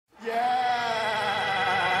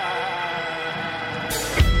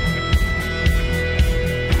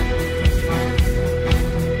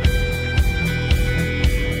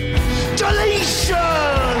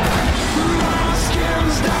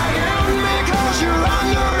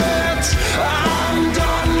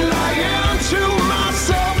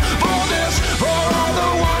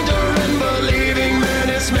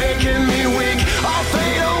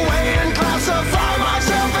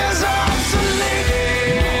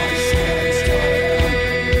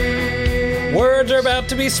about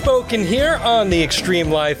to be spoken here on The Extreme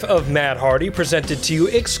Life of Matt Hardy, presented to you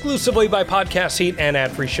exclusively by Podcast Heat and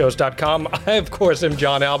AdFreeShows.com. I, of course, am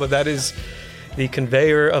John Alba. That is the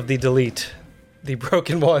conveyor of the delete. The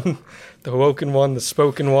broken one, the woken one, the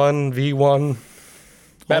spoken one, V1.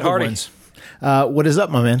 Matt Hardy. What is up,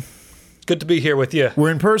 my man? Good to be here with you. We're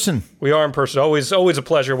in person. We are in person. Always a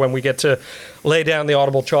pleasure when we get to lay down the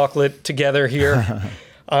Audible chocolate together here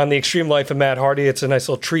on The Extreme Life of Matt Hardy. It's a nice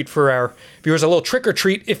little treat for our viewers, a little trick or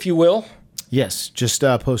treat, if you will. Yes, just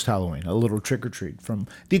post-Halloween, a little trick or treat from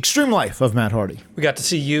The Extreme Life of Matt Hardy. We got to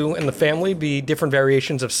see you and the family be different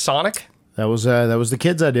variations of Sonic. That was the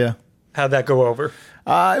kids' idea. How'd that go over?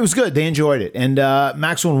 It was good. They enjoyed it. And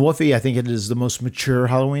Maxwell and Wolfie, I think it is the most mature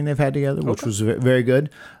Halloween they've had together, which was very good.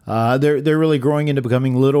 They're really growing into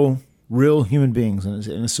becoming little, real human beings,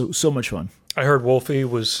 and it's so much fun. I heard Wolfie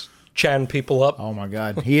was chatting people up. Oh, my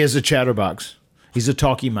God. He is a chatterbox. He's a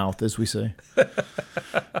talky mouth, as we say.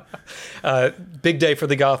 Big day for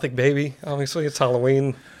the Gothic baby. Obviously, it's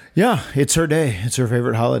Halloween. Yeah, it's her day. It's her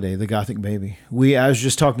favorite holiday, the Gothic baby. I was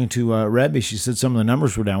just talking to Rebby. She said some of the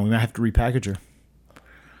numbers were down. We might have to repackage her.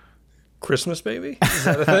 Christmas baby? Is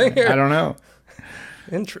that a thing? I don't know.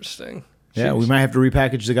 Interesting. Yeah, we might have to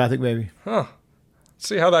repackage the Gothic baby. Huh.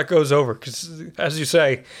 See how that goes over. Because, as you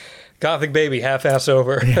say, Gothic baby, half-ass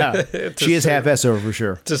over. Yeah, she is half-ass over for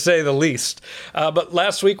sure. To say the least. But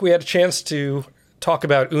last week we had a chance to talk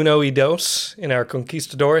about Uno y Dos in our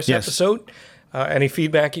Conquistadores episode. Any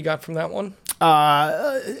feedback you got from that one?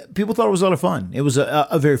 People thought it was a lot of fun. It was a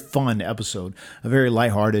very fun episode, a very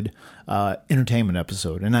lighthearted entertainment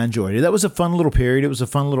episode, and I enjoyed it. That was a fun little period. It was a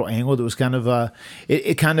fun little angle that was kind of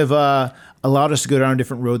it kind of allowed us to go down a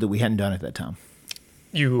different road that we hadn't done at that time.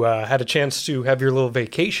 You had a chance to have your little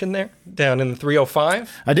vacation there, down in the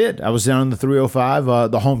 305? I did. I was down in the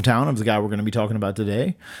 305, the hometown of the guy we're going to be talking about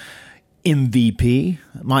today. MVP,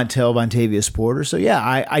 Montel Vontavious Porter. So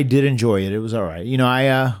yeah, I did enjoy it. It was all right. You know,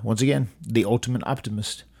 I once again, the ultimate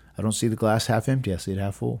optimist. I don't see the glass half empty. I see it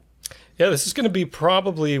half full. Yeah, this is going to be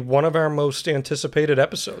probably one of our most anticipated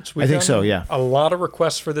episodes. I think so, yeah. A lot of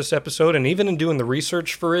requests for this episode, and even in doing the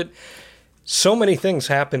research for it, so many things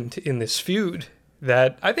happened in this feud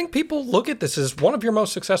that I think people look at this as one of your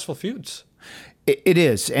most successful feuds. It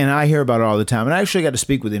is, and I hear about it all the time. And I actually got to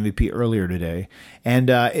speak with MVP earlier today, and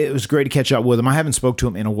it was great to catch up with him. I haven't spoke to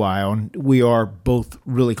him in a while, and we are both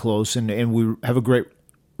really close, and we have a great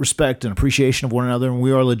respect and appreciation of one another, and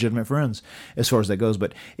we are legitimate friends as far as that goes.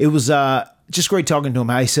 But it was just great talking to him.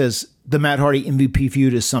 He says the Matt Hardy MVP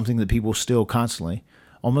feud is something that people still constantly,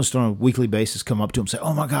 almost on a weekly basis, come up to him and say,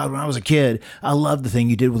 oh my God, when I was a kid, I loved the thing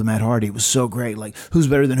you did with Matt Hardy. It was so great. Like, who's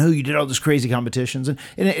better than who? You did all these crazy competitions. And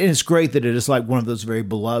it's great that it is like one of those very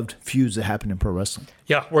beloved feuds that happen in pro wrestling.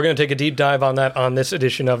 Yeah, we're going to take a deep dive on that on this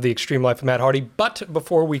edition of The Extreme Life of Matt Hardy. But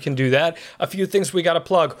before we can do that, a few things we got to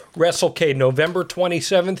plug. WrestleCade, November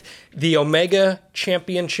 27th, the Omega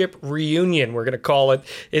Championship Reunion, we're going to call it.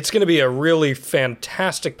 It's going to be a really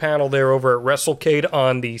fantastic panel there over at WrestleCade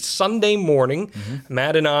on the Sunday morning. Mm-hmm.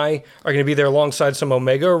 Matt and I are going to be there alongside some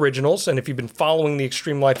Omega originals. And if you've been following The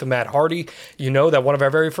Extreme Life of Matt Hardy, you know that one of our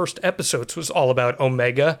very first episodes was all about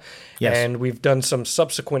Omega. Yes. And we've done some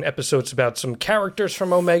subsequent episodes about some characters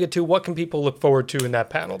from Omega too. What can people look forward to in that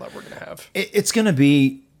panel that we're going to have? It's going to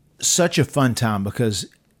be such a fun time because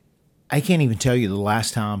I can't even tell you the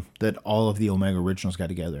last time that all of the Omega originals got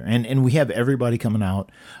together. And we have everybody coming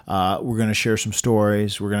out. We're going to share some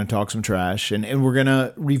stories. We're going to talk some trash. And we're going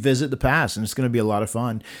to revisit the past. And it's going to be a lot of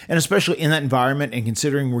fun. And especially in that environment and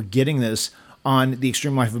considering we're getting this on the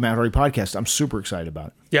Extreme Life of Matt Hardy podcast, I'm super excited about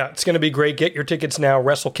it. Yeah, it's going to be great. Get your tickets now,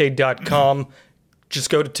 WrestleCade.com. Just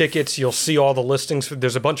go to tickets. You'll see all the listings.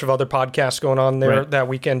 There's a bunch of other podcasts going on there that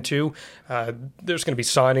weekend, too. There's going to be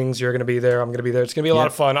signings. You're going to be there. I'm going to be there. It's going to be a lot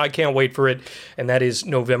of fun. I can't wait for it. And that is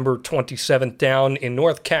November 27th down in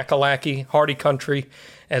North Kakalaki, Hardy Country,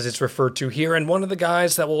 as it's referred to here. And one of the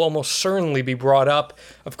guys that will almost certainly be brought up,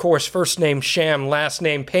 of course, first name Sham, last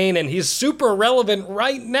name Payne, and he's super relevant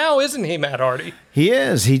right now, isn't he, Matt Hardy? He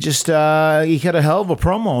is. He just he had a hell of a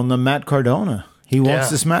promo on the Matt Cardona. He wants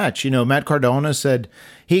this match. You know, Matt Cardona said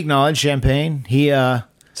he acknowledged Champagne. He said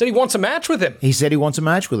he wants a match with him. He said he wants a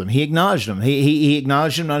match with him. He acknowledged him. He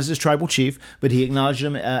acknowledged him not as his tribal chief, but he acknowledged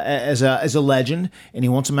him as a legend, and he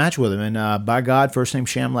wants a match with him. And by God, first name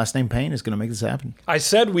Sham, last name Payne is going to make this happen. I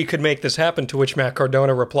said we could make this happen, to which Matt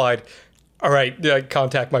Cardona replied, all right,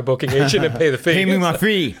 contact my booking agent and pay the fee. Pay me my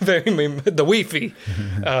fee. Pay me the wee fee.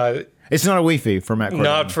 It's not a wee fee for Matt Cardona.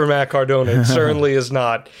 Not for Matt Cardona. It certainly is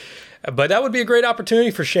not. But that would be a great opportunity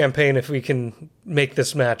for Champagne if we can make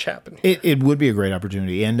this match happen. It would be a great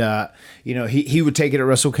opportunity. And, he would take it at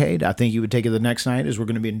WrestleCade. I think he would take it the next night as we're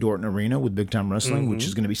going to be in Dorton Arena with Big Time Wrestling, which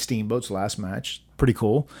is going to be Steamboat's last match. Pretty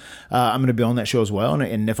cool. I'm going to be on that show as well.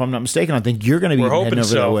 And if I'm not mistaken, I think you're going to be heading over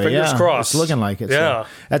that way. Fingers crossed. It's looking like it. Yeah. So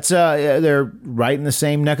that's they're right in the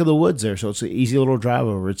same neck of the woods there. So it's an easy little drive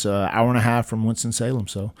over. It's an hour and a half from Winston-Salem.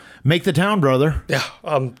 So make the town, brother. Yeah.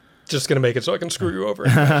 Just going to make it so I can screw you over.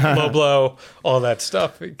 Low blow, all that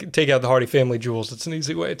stuff. Take out the Hardy family jewels. It's an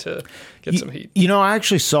easy way to get some heat. I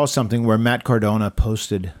actually saw something where Matt Cardona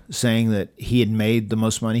posted saying that he had made the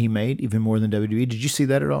most money he made, even more than WWE. Did you see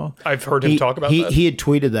that at all? I've heard him talk about that. He had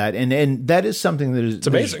tweeted that, and that is something that is it's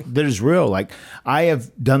amazing. That is real. Like, I have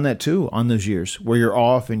done that too on those years where you're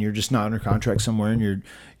off and you're just not under contract somewhere and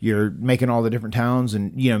you're making all the different towns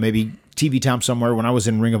and, maybe TV time somewhere. When I was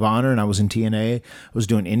in Ring of Honor and I was in TNA, I was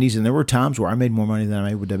doing indies, and there were times where I made more money than I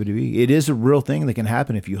made with WWE. It is a real thing that can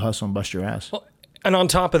happen if you hustle and bust your ass. Well, and on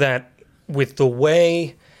top of that, with the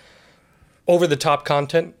way over-the-top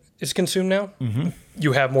content is consumed now,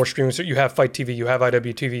 you have more streaming. So you have Fight TV, you have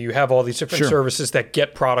IWTV, you have all these different services that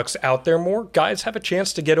get products out there more. Guys have a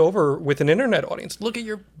chance to get over with an internet audience. Look at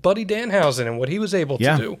your buddy Danhausen and what he was able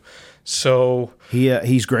to do. So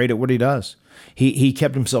he's great at what he does. He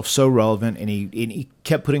kept himself so relevant, and he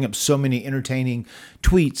kept putting up so many entertaining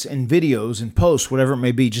tweets and videos and posts, whatever it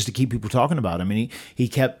may be, just to keep people talking about him. And he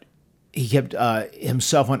kept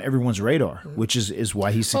himself on everyone's radar, which is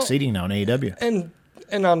why he's succeeding now in AEW.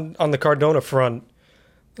 And on the Cardona front,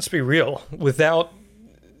 let's be real. Without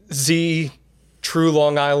Z, True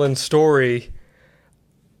Long Island Story,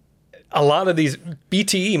 a lot of these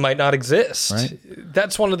BTE might not exist. Right.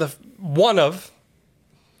 That's one of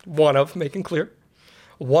making clear,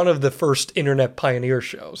 one of the first internet pioneer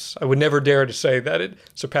shows. I would never dare to say that it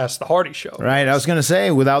surpassed the Hardy Show. Right. I was going to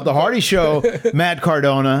say, without the Hardy Show, Matt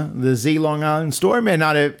Cardona, the Z Long Island Story may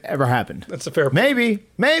not have ever happened. That's a fair point.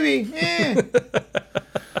 Maybe.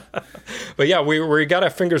 But yeah, we got our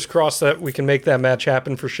fingers crossed that we can make that match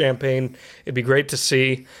happen for Champagne. It'd be great to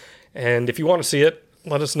see. And if you want to see it,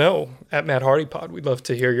 let us know at Matt Hardy Pod. We'd love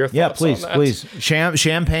to hear your thoughts on that. Please.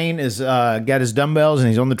 Champagne is got his dumbbells and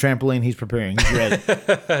he's on the trampoline. He's preparing. He's ready.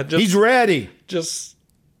 He's ready. Just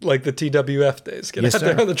like the TWF days. Get out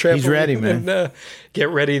there on the trampoline. He's ready, man. And, get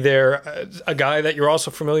ready there. A guy that you're also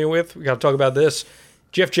familiar with, we got to talk about this,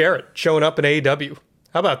 Jeff Jarrett showing up in AEW.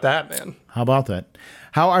 How about that, man? How about that?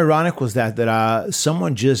 How ironic was that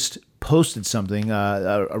someone just posted something,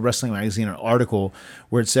 a wrestling magazine, an article,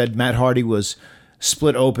 where it said Matt Hardy was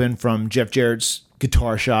split open from Jeff Jarrett's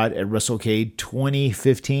guitar shot at WrestleCade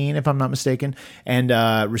 2015, if I'm not mistaken, and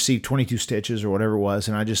received 22 stitches or whatever it was.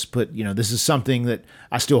 And I just put, this is something that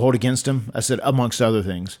I still hold against him. I said, amongst other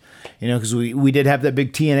things, because we did have that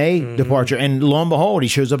big TNA departure, and lo and behold, he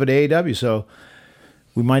shows up at AEW. So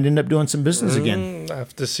we might end up doing some business again. I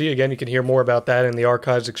have to see again. You can hear more about that in the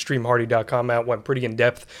archives. ExtremeHardy.com. Matt went pretty in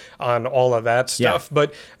depth on all of that stuff. Yeah.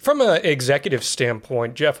 But from an executive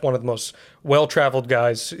standpoint, Jeff, one of the most well-traveled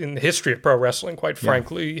guys in the history of pro wrestling, quite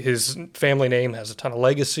frankly. His family name has a ton of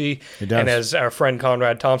legacy. It does. And as our friend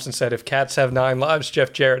Conrad Thompson said, if cats have 9 lives,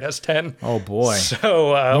 Jeff Jarrett has 10. Oh, boy.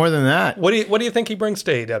 So more than that. What do you think he brings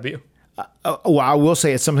to AEW? Well, I will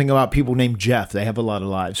say it's something about people named Jeff. They have a lot of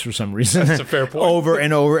lives for some reason. That's a fair point. Over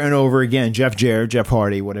and over and over again. Jeff Jarrett, Jeff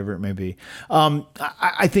Hardy, whatever it may be.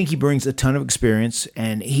 I think he brings a ton of experience,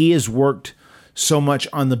 and he has worked so much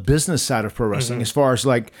on the business side of pro wrestling as far as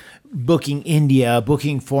like booking India,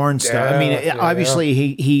 booking foreign stuff. I mean, obviously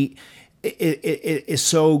he is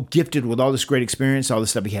so gifted with all this great experience, all the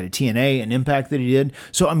stuff he had at TNA and Impact that he did.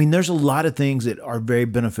 So, I mean, there's a lot of things that are very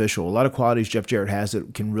beneficial, a lot of qualities Jeff Jarrett has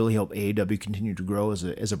that can really help AEW continue to grow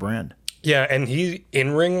as a brand. Yeah, and he,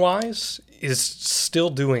 in-ring wise, is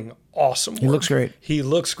still doing awesome work. He looks great. He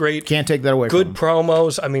looks great. Can't take that away from him. Good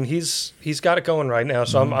promos. I mean, he's got it going right now,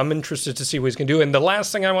 so I'm interested to see what he's going to do. And the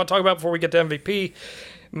last thing I want to talk about before we get to MVP,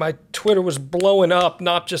 my Twitter was blowing up,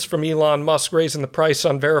 not just from Elon Musk raising the price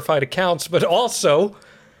on verified accounts, but also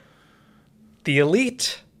the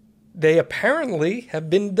Elite. They apparently have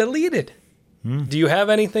been deleted. Do you have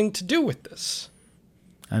anything to do with this?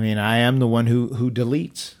 I mean, I am the one who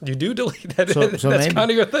deletes. You do delete that. So that's maybe. kind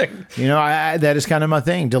of your thing. That is kind of my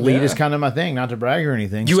thing. Delete is kind of my thing, not to brag or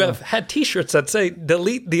anything. You have had T-shirts that say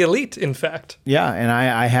 "Delete the Elite." In fact, yeah, and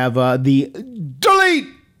I have the Delete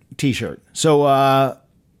T-shirt. So.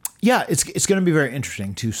 Yeah, it's going to be very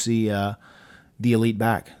interesting to see the Elite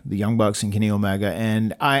back, the Young Bucks and Kenny Omega.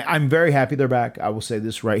 And I'm very happy they're back. I will say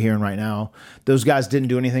this right here and right now. Those guys didn't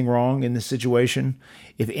do anything wrong in this situation.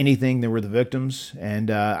 If anything, they were the victims. And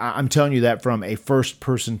I'm telling you that from a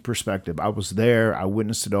first-person perspective. I was there. I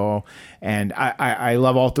witnessed it all. And I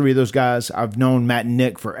love all three of those guys. I've known Matt and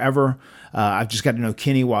Nick forever. I've just got to know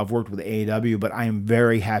Kenny while I've worked with AEW. But I am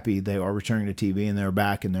very happy they are returning to TV and they're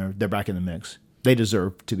back, and they're back in the mix. They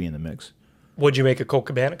deserve to be in the mix. What'd you make of Colt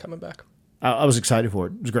Cabana coming back? I was excited for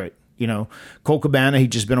it. It was great. Colt Cabana,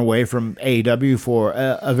 he'd just been away from AEW for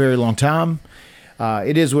a very long time.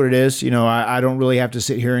 It is what it is. I don't really have to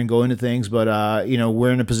sit here and go into things, but,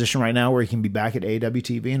 we're in a position right now where he can be back at AEW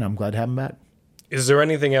TV, and I'm glad to have him back. Is there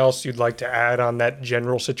anything else you'd like to add on that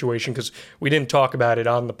general situation? Because we didn't talk about it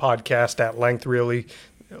on the podcast at length, really.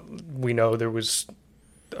 We know there was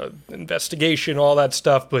investigation, all that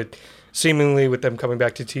stuff, but seemingly with them coming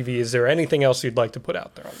back to TV, is there anything else you'd like to put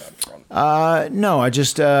out there on that front? No, I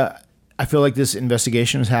just I feel like this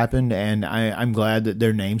investigation has happened, and I'm glad that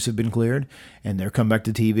their names have been cleared and they're come back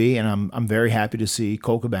to TV. And I'm very happy to see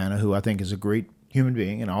Colt Cabana, who I think is a great human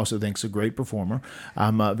being and also thinks a great performer.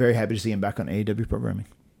 I'm very happy to see him back on AEW programming.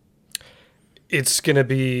 It's going to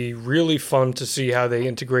be really fun to see how they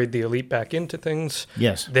integrate the Elite back into things.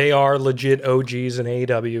 Yes, they are legit OGs in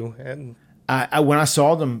AEW, and when I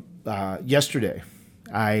saw them yesterday,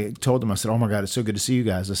 I told them, I said, "Oh my God, it's so good to see you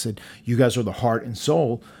guys." I said, "You guys are the heart and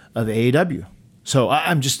soul of AEW." So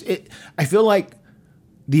I feel like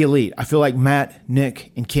the Elite. I feel like Matt,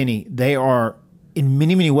 Nick, and Kenny. They are in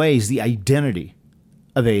many, many ways the identity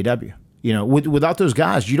of AEW. Without those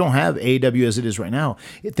guys, you don't have AEW as it is right now.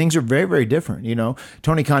 Things are very, very different.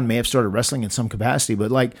 Tony Khan may have started wrestling in some capacity,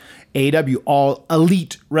 but like AEW, all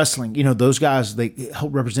Elite wrestling, those guys, they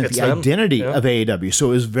help represent the identity of AEW.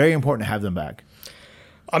 So it was very important to have them back.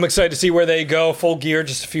 I'm excited to see where they go. Full Gear,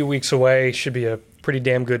 just a few weeks away. Should be a pretty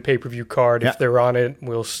damn good pay-per-view card. If they're on it,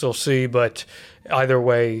 we'll still see. But either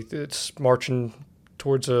way, it's marching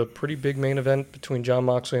towards a pretty big main event between Jon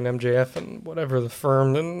Moxley and MJF and whatever the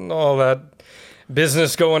firm and all that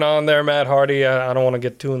business going on there, Matt Hardy. I don't want to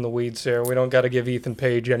get too in the weeds there. We don't got to give Ethan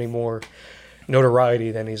Page any more notoriety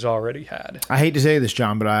than he's already had. I hate to say this,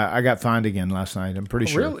 John, but I got fined again last night. I'm pretty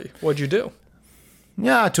sure. Really? What'd you do?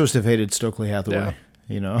 Yeah, I twisted hated Stokely Hathaway. Yeah.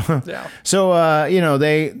 Yeah. So,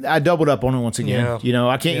 I doubled up on it once again. Yeah.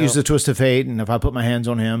 I can't use the twist of fate, and if I put my hands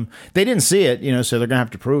on him, they didn't see it, so they're going to have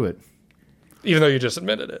to prove it. Even though you just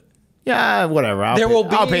admitted it. Yeah, whatever.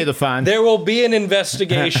 I'll pay the fine. There will be an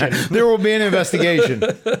investigation. There will be an investigation.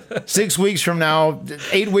 6 weeks from now,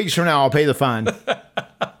 8 weeks from now, I'll pay the fine.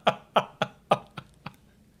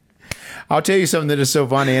 I'll tell you something that is so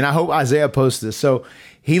funny, and I hope Isaiah posts this. So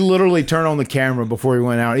he literally turned on the camera before he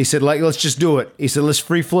went out. He said, let's just do it. He said, let's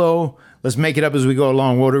free flow. Let's make it up as we go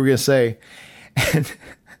along. What are we going to say? And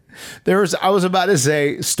I was about to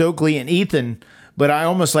say Stokely and Ethan, but I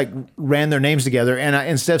almost ran their names together, and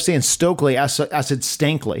instead of saying Stokely, I said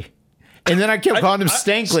Stankley. And then I kept calling him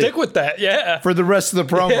Stankley. Stick with that, yeah. For the rest of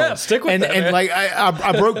the promo. Yeah, stick with that, and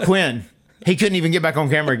I broke Quinn. He couldn't even get back on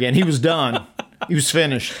camera again. He was done. He was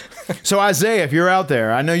finished. So Isaiah, if you're out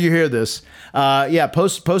there, I know you hear this.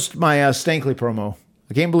 Post my Stankley promo.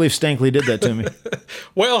 I can't believe Stankley did that to me.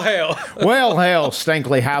 Well, hail. Well, hail,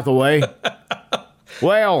 Stankley Hathaway.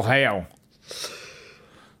 Well, hail.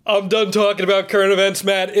 I'm done talking about current events,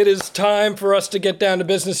 Matt. It is time for us to get down to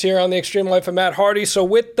business here on The Extreme Life of Matt Hardy. So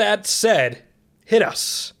with that said, hit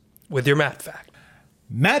us with your Matt Fact.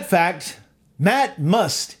 Matt Fact, Matt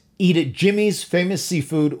must eat at Jimmy's Famous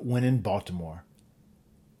Seafood when in Baltimore.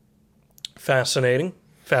 Fascinating.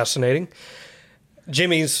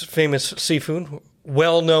 Jimmy's Famous Seafood,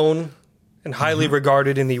 well known and highly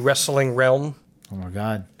regarded in the wrestling realm. Oh my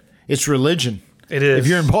God. It's religion. It is. If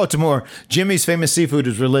you're in Baltimore, Jimmy's Famous Seafood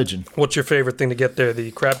is religion. What's your favorite thing to get there?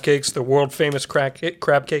 The crab cakes, the world famous crab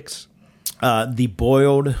cakes? The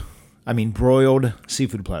broiled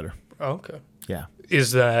seafood platter. Oh, okay. Yeah.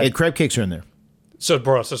 Is that... crab cakes are in there. So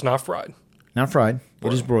broiled, so it's not fried? Not fried.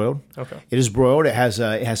 Broiled. It is broiled. Okay. It is broiled. It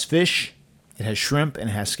has fish, it has shrimp, and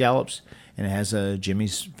it has scallops, and it has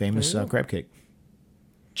Jimmy's famous crab cake.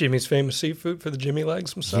 Jimmy's Famous Seafood for the Jimmy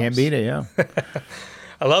legs themselves. Can't beat it, yeah.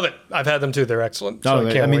 I love it. I've had them too. They're excellent. So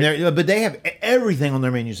but they have everything on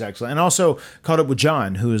their menus excellent. And also caught up with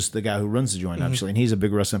John, who is the guy who runs the joint, obviously, and he's a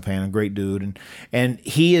big wrestling fan, a great dude, and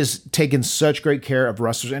he has taken such great care of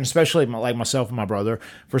wrestlers, and especially like myself and my brother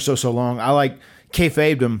for so long. I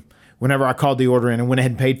kayfabed him whenever I called the order in and went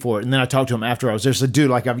ahead and paid for it, and then I talked to him after I was there. Said,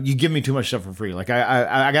 dude, you give me too much stuff for free.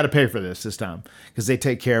 I got to pay for this time because they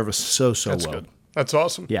take care of us so That's well. Good. That's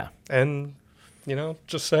awesome. Yeah, and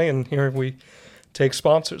just saying, here we take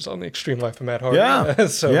sponsors on the Extreme Life of Matt Hardy. Yeah.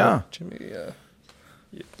 So, Jimmy,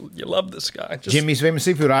 you love this guy. Jimmy's Famous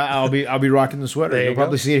Seafood. I'll be rocking the sweater. You'll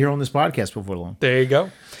probably go. see it here on this podcast before long. There you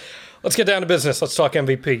go. Let's get down to business. Let's talk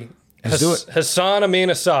MVP. Let's do it. Hassan Amin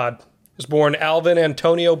Assad was born Alvin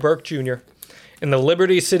Antonio Burke Jr. in the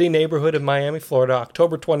Liberty City neighborhood of Miami, Florida,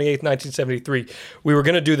 October 28th, 1973. We were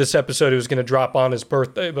going to do this episode. It was going to drop on his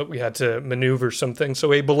birthday, but we had to maneuver some things.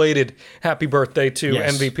 So a belated happy birthday to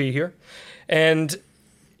MVP here. And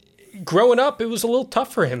growing up, it was a little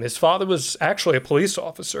tough for him. His father was actually a police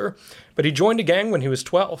officer, but he joined a gang when he was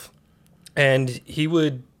 12. And he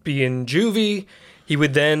would be in juvie. He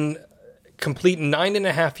would then complete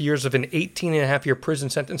 9.5 years of an 18.5-year prison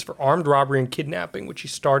sentence for armed robbery and kidnapping, which he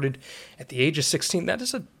started at the age of 16. That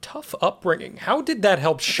is a tough upbringing. How did that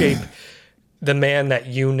help shape the man that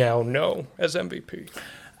you now know as MVP?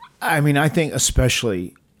 I mean, I think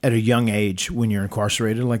especially at a young age when you're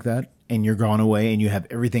incarcerated like that and you're gone away and you have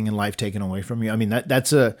everything in life taken away from you, I mean,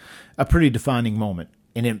 that's a pretty defining moment.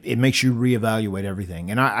 And it makes you reevaluate everything.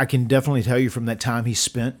 And I can definitely tell you from that time he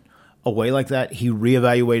spent away like that, he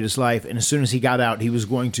reevaluated his life, and as soon as he got out, he was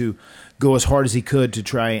going to go as hard as he could to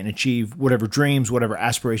try and achieve whatever dreams, whatever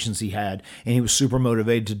aspirations he had, and he was super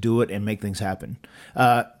motivated to do it and make things happen.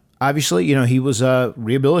 Obviously, he was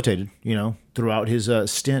rehabilitated, throughout his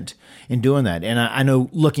stint in doing that, and I know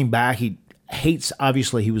looking back, he hates,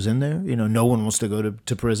 obviously, he was in there. No one wants to go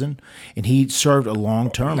to prison, and he served a long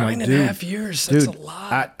term. 9.5 years, that's a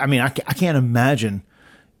lot. I can't imagine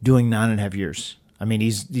doing 9.5 years. I mean,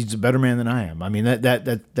 he's a better man than I am. I mean,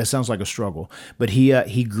 that sounds like a struggle, but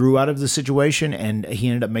he grew out of the situation and he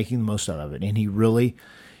ended up making the most out of it. And he really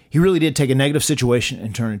did take a negative situation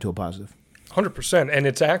and turn it into a positive. 100%. And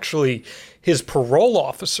it's actually his parole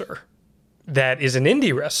officer that is an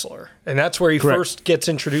indie wrestler. And that's where he first gets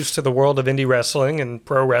introduced to the world of indie wrestling and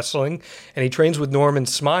pro wrestling. And he trains with Norman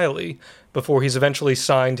Smiley before he's eventually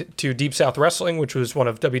signed to Deep South Wrestling, which was one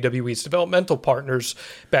of WWE's developmental partners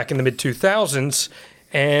back in the mid-2000s.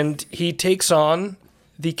 And he takes on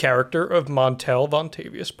the character of Montel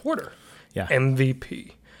Vontavious Porter,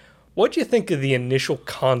 MVP. What do you think of the initial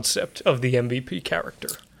concept of the MVP character?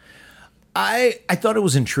 I thought it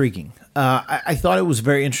was intriguing. I thought it was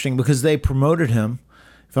very interesting because they promoted him,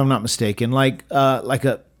 if I'm not mistaken, like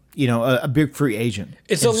a big free agent.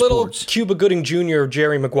 It's a little Cuba Gooding Jr. of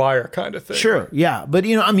Jerry Maguire kind of thing. Sure, yeah. But,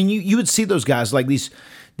 you would see those guys like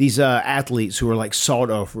these athletes who are like sought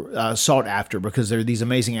after because they're these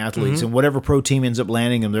amazing athletes, and whatever pro team ends up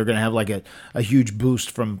landing them, they're going to have like a huge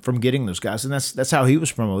boost from getting those guys. And that's how he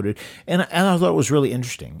was promoted. And I thought it was really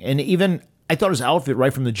interesting. And even I thought his outfit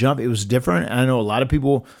right from the jump, it was different. And I know a lot of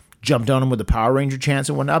people jumped on him with the Power Ranger chants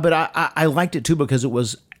and whatnot, but I liked it too because it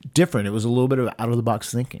was different. It was a little bit of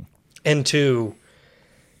out-of-the-box thinking. And two,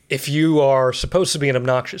 if you are supposed to be an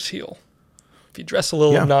obnoxious heel, if you dress a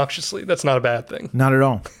little obnoxiously, that's not a bad thing. Not at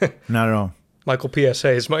all. Not at all. Michael P.S.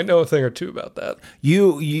 Hayes might know a thing or two about that.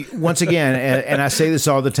 You once again, and I say this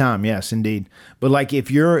all the time, yes, indeed. But like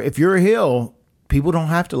if you're a heel, people don't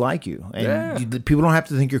have to like you, and people don't have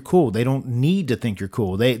to think you're cool. They don't need to think you're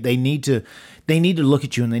cool. They need to look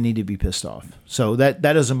at you and they need to be pissed off. So that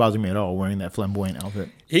doesn't bother me at all. Wearing that flamboyant outfit,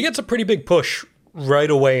 he gets a pretty big push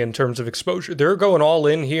right away in terms of exposure. They're going all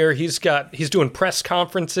in here. He's doing press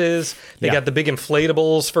conferences. They got the big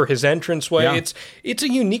inflatables for his entranceway. Yeah. It's a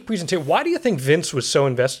unique presentation. Why do you think Vince was so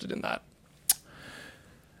invested in that?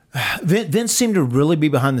 Vince seemed to really be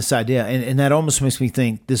behind this idea, and that almost makes me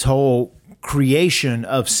think this whole creation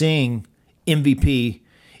of seeing MVP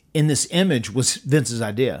in this image was Vince's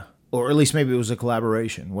idea, or at least maybe it was a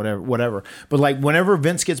collaboration, whatever. But like whenever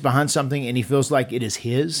Vince gets behind something and he feels like it is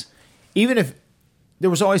his, even if there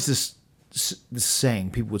was always this saying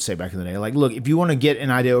people would say back in the day, like, look, if you want to get an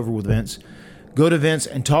idea over with Vince, go to Vince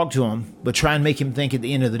and talk to him, but try and make him think at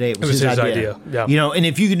the end of the day it was his idea. Yeah. And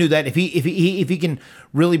if you can do that, if he can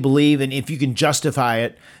really believe and if you can justify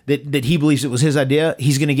it that he believes it was his idea,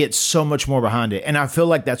 he's going to get so much more behind it. And I feel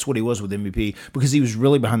like that's what he was with MVP because he was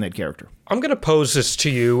really behind that character. I'm going to pose this to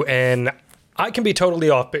you, and I can be totally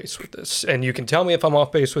off base with this, and you can tell me if I'm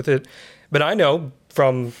off base with it. But I know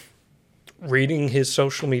from reading his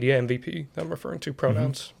social media, MVP, I'm referring to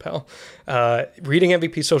pronouns, pal. Reading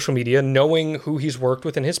MVP social media, knowing who he's worked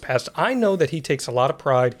with in his past, I know that he takes a lot of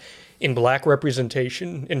pride in black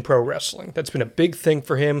representation in pro wrestling. That's been a big thing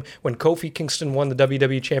for him. When Kofi Kingston won the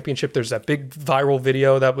WWE Championship, there's that big viral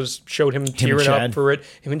video that showed him tearing up for it.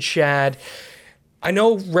 Him and Shad. I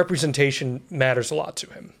know representation matters a lot to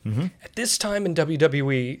him. Mm-hmm. At this time in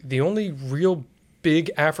WWE, the only real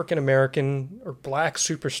big African-American or black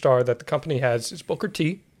superstar that the company has is Booker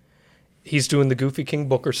T. He's doing the Goofy King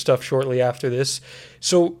Booker stuff shortly after this.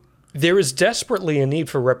 So there is desperately a need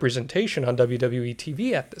for representation on WWE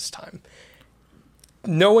TV at this time.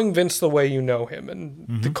 Knowing Vince the way you know him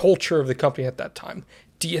and the culture of the company at that time,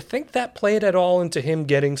 do you think that played at all into him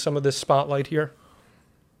getting some of this spotlight here?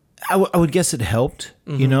 I would guess it helped.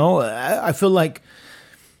 You know, I feel like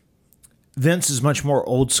Vince is much more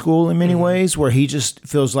old school in many ways, where he just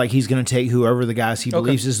feels like he's going to take whoever the guys he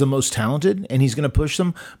believes is the most talented, and he's going to push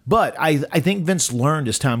them. But I think Vince learned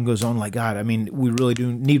as time goes on, like, God, I mean, we really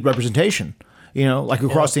do need representation, you know, like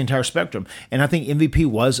across the entire spectrum. And I think MVP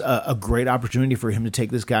was a great opportunity for him to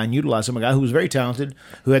take this guy and utilize him, a guy who was very talented,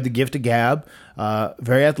 who had the gift of gab,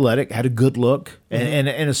 very athletic, had a good look, and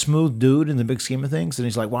a smooth dude in the big scheme of things. And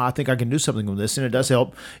he's like, well, I think I can do something with this. And it does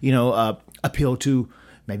help, you know, appeal to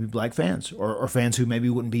maybe black fans or fans who maybe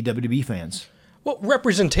wouldn't be WWE fans. Well,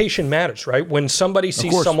 representation matters, right? When somebody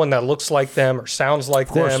sees someone that looks like them or sounds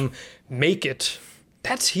like them make it,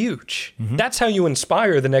 that's huge. That's how you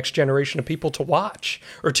inspire the next generation of people to watch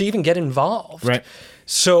or to even get involved. Right.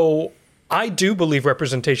 So I do believe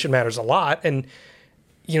representation matters a lot. And,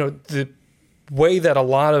 you know, the way that a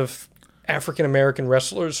lot of African-American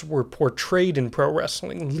wrestlers were portrayed in pro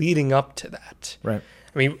wrestling leading up to that. Right.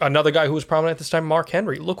 I mean, another guy who was prominent at this time, Mark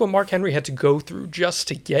Henry. Look what Mark Henry had to go through just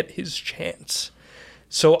to get his chance.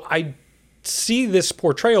 So I see this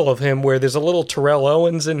portrayal of him where there's a little Terrell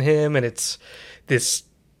Owens in him, and it's this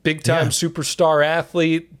big-time superstar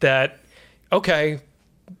athlete that, okay,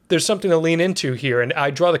 there's something to lean into here. And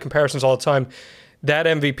I draw the comparisons all the time. That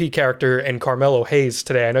MVP character and Carmelo Hayes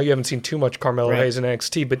today. I know you haven't seen too much Carmelo Hayes in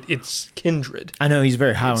NXT, but it's kindred. I know he's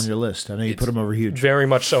very high on your list. I know you put him over huge. Very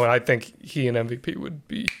much so, and I think he and MVP would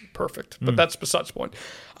be perfect. But that's besides the point.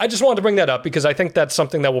 I just wanted to bring that up because I think that's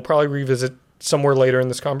something that we'll probably revisit somewhere later in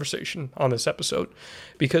this conversation on this episode,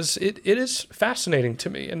 because it is fascinating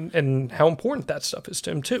to me and how important that stuff is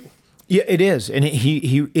to him too. Yeah, it is, and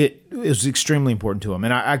it was extremely important to him,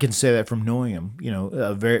 and I can say that from knowing him, you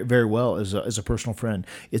know, very very well as a personal friend.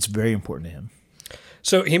 It's very important to him.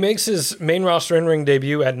 So he makes his main roster in-ring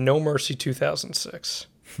debut at No Mercy 2006,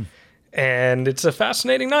 and it's a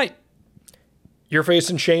fascinating night. You're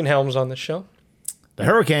facing Shane Helms on this show. The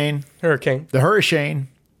Hurricane. The Hurricane.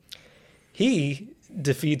 He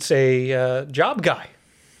defeats a job guy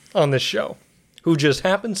on this show, who just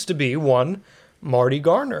happens to be one Marty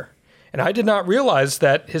Garner. And I did not realize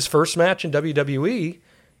that his first match in WWE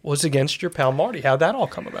was against your pal Marty. How'd that all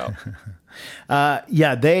come about? I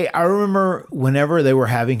remember whenever they were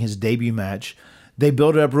having his debut match, they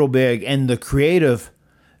built it up real big, and the creative,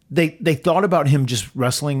 they thought about him just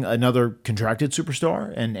wrestling another contracted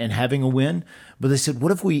superstar and having a win, but they said,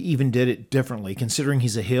 what if we even did it differently? Considering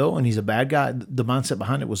he's a heel and he's a bad guy, the mindset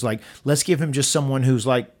behind it was like, let's give him just someone who's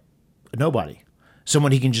like a nobody.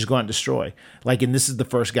 Someone he can just go out and destroy. Like, and this is the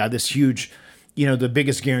first guy, this huge, you know, the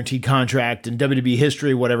biggest guaranteed contract in WWE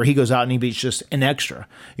history, whatever. He goes out and he beats just an extra.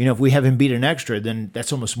 You know, if we have him beat an extra, then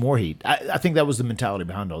that's almost more heat. I think that was the mentality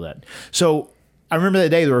behind all that. So I remember that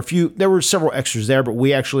day there were several extras there, but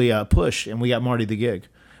we actually pushed and we got Marty the gig,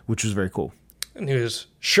 which was very cool. And he was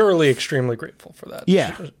surely extremely grateful for that.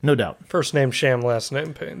 Yeah, no doubt. First name Sham, last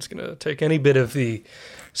name Payne's going to take any bit of the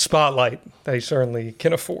spotlight that he certainly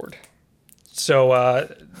can afford. So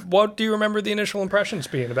what do you remember the initial impressions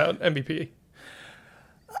being about MVP?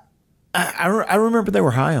 I remember they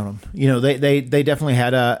were high on him. You know, they definitely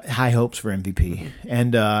had high hopes for MVP.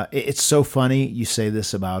 And it's so funny you say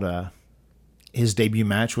this about his debut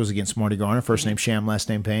match was against Marty Garner, first name Sham, last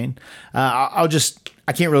name Payne. I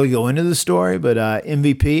can't really go into the story, but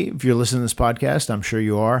MVP, if you're listening to this podcast, I'm sure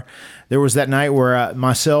you are. There was that night where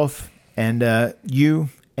myself and you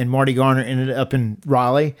and Marty Garner ended up in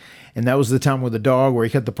Raleigh, and that was the time with the dog where he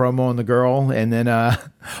cut the promo on the girl, and then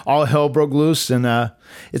all hell broke loose. And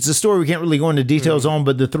it's a story we can't really go into details on,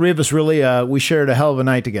 but the three of us really, we shared a hell of a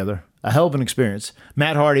night together, a hell of an experience.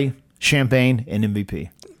 Matt Hardy, Champagne, and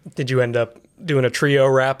MVP. Did you end up doing a trio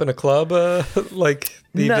rap in a club like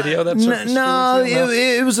the video that surfaced? No,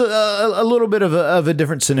 it was a little bit of a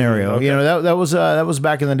different scenario. Okay. You know, that was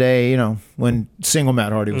back in the day, you know, when single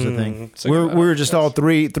Matt Hardy was a thing. We were just all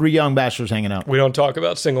three young bachelors hanging out. We don't talk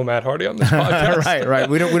about single Matt Hardy on this podcast. right.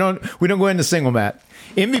 We don't go into single Matt.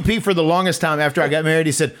 MVP for the longest time after I got married,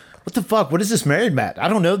 he said, "What the fuck? What is this married Matt? I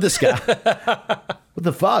don't know this guy. What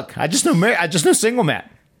the fuck? I just know single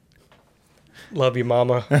Matt." Love you,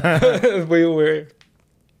 mama. I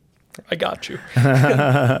got you.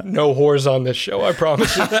 No whores on this show, I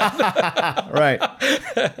promise you that. Right.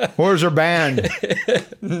 Whores are banned.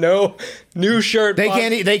 No new shirt. They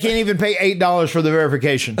can't even pay $8 for the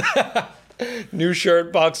verification. New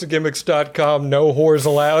shirt, boxofgimmicks.com. No whores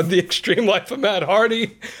allowed. The Extreme Life of Matt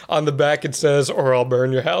Hardy. On the back it says, or I'll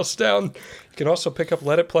burn your house down. You can also pick up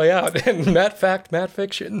Let It Play Out and Matt Fact, Matt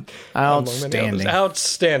Fiction. Outstanding.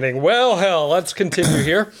 Outstanding. Well, hell, let's continue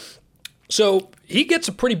here. So he gets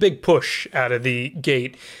a pretty big push out of the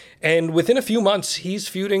gate. And within a few months, he's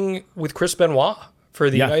feuding with Chris Benoit for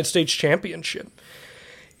the United States Championship.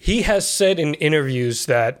 He has said in interviews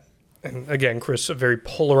that, and again, Chris, a very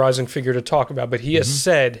polarizing figure to talk about, but he has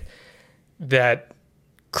said that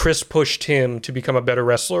Chris pushed him to become a better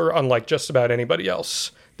wrestler, unlike just about anybody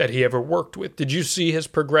else that he ever worked with. Did you see his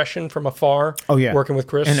progression from afar working with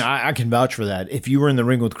Chris? And I can vouch for that. If you were in the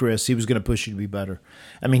ring with Chris, he was going to push you to be better.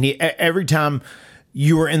 I mean, every time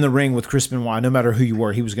you were in the ring with Chris Benoit, no matter who you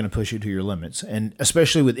were, he was going to push you to your limits. And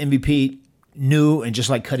especially with MVP new and just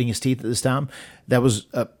like cutting his teeth at this time, that was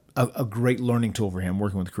a great learning tool for him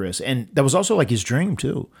working with Chris. And that was also like his dream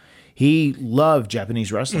too. He loved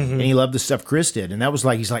Japanese wrestling and he loved the stuff Chris did. And that was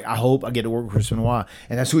like, he's like, I hope I get to work with Chris Benoit.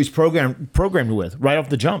 And that's who he's programmed with right off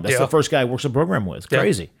the jump. That's the first guy he works a program with.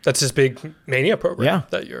 Crazy. That's his big Mania program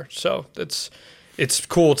that year. So it's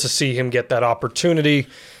cool to see him get that opportunity.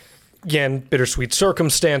 Again, bittersweet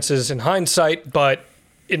circumstances in hindsight, but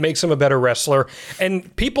it makes him a better wrestler.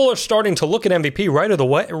 And people are starting to look at MVP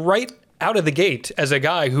right out of the gate as a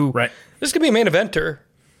guy who this could be a main eventer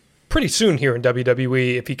pretty soon here in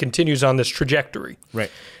WWE if he continues on this trajectory. Right.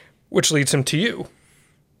 Which leads him to you.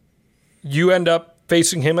 You end up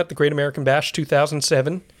facing him at the Great American Bash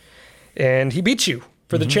 2007, and he beats you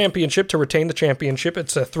for the championship to retain the championship.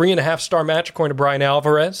 It's a 3.5-star match according to Brian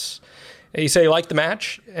Alvarez. And you say you like the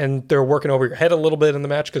match, and they're working over your head a little bit in the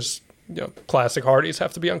match because classic Hardys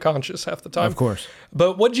have to be unconscious half the time. Of course.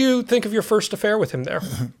 But what did you think of your first affair with him there?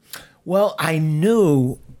 Well, I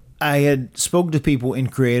knew I had spoken to people in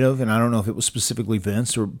creative, and I don't know if it was specifically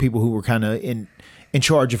Vince or people who were kind of in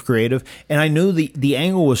charge of creative, and I knew the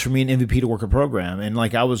angle was for me and MVP to work a program, and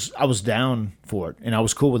like I was down for it, and I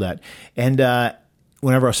was cool with that. And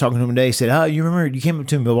whenever I was talking to him today, he said, "Oh, you remember you came up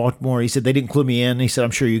to me in Baltimore?" He said they didn't clue me in. He said,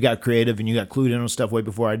 "I'm sure you got creative and you got clued in on stuff way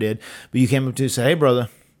before I did, but you came up to me and said, 'Hey, brother,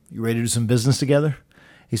 you ready to do some business together?'"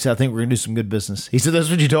 He said, "I think we're going to do some good business." He said, "That's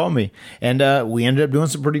what you told me." And we ended up doing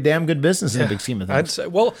some pretty damn good business in the big scheme of things. I'd say,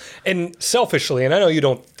 well, and selfishly, and I know you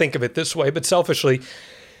don't think of it this way, but selfishly,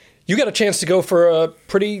 you got a chance to go for a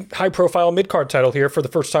pretty high-profile mid-card title here for the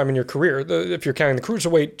first time in your career. If you're counting the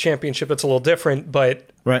Cruiserweight Championship, it's a little different, but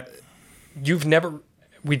you've never,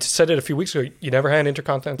 we said it a few weeks ago, you never had an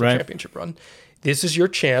Intercontinental Championship run. This is your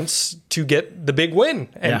chance to get the big win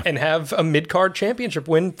and have a mid-card championship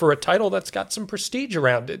win for a title that's got some prestige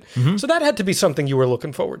around it. So that had to be something you were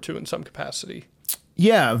looking forward to in some capacity.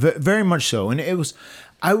 Yeah, very much so. And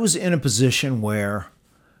I was in a position where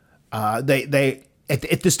they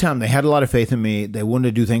at this time, they had a lot of faith in me. They wanted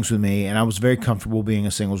to do things with me, and I was very comfortable being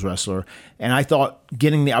a singles wrestler. And I thought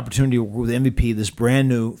getting the opportunity to work with MVP, this brand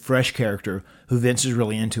new, fresh character who Vince is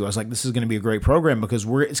really into, I was like, this is going to be a great program because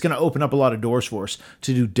it's going to open up a lot of doors for us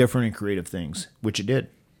to do different and creative things, which it did.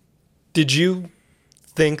 Did you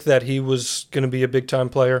think that he was going to be a big-time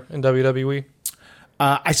player in WWE?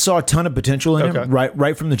 I saw a ton of potential in him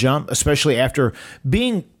right from the jump, especially after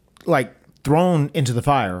being like thrown into the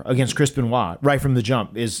fire against Chris Benoit right from the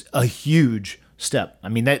jump is a huge step. I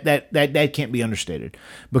mean, that can't be understated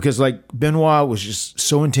because like Benoit was just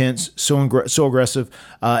so intense, so aggressive,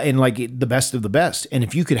 and like the best of the best. And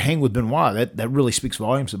if you could hang with Benoit, that really speaks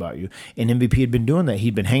volumes about you. And MVP had been doing that.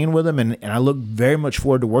 He'd been hanging with him, and I looked very much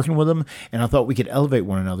forward to working with him. And I thought we could elevate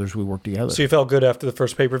one another as we worked together. So you felt good after the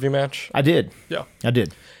first pay-per-view match? I did. Yeah. I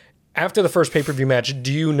did. After the first pay-per-view match,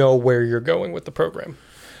 do you know where you're going with the program?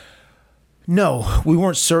 No, we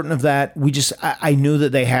weren't certain of that. I knew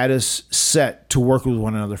that they had us set to work with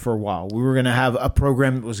one another for a while. We were going to have a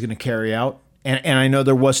program that was going to carry out. And I know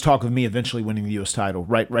there was talk of me eventually winning the U.S. title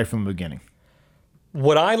right from the beginning.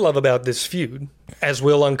 What I love about this feud, as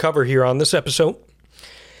we'll uncover here on this episode,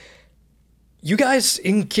 you guys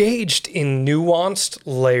engaged in nuanced,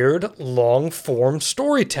 layered, long-form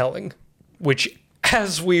storytelling, which,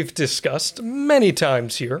 as we've discussed many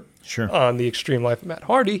times here on The Extreme Life of Matt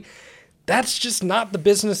Hardy, that's just not the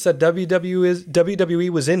business that WWE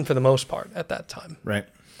was in for the most part at that time. Right.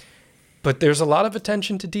 But there's a lot of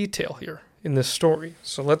attention to detail here in this story.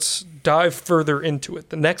 So let's dive further into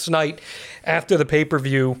it. The next night after the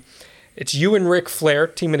pay-per-view, it's you and Ric Flair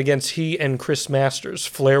teaming against he and Chris Masters.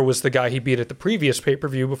 Flair was the guy he beat at the previous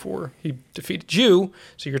pay-per-view before he defeated you.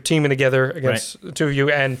 So you're teaming together against the two of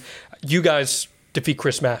you, and you guys defeat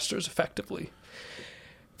Chris Masters effectively.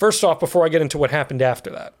 First off, before I get into what happened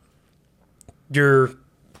after that, you're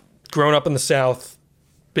grown up in the South,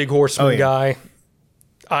 big horseman yeah. guy.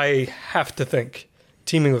 I have to think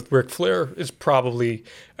teaming with Ric Flair is probably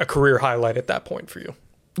a career highlight at that point for you.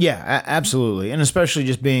 Yeah, absolutely. And especially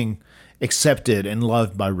just being accepted and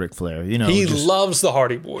loved by Ric Flair. He loves the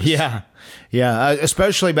Hardy Boys. Yeah. Yeah.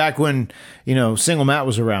 Especially back when, Single Matt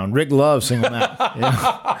was around. Rick loved Single Matt.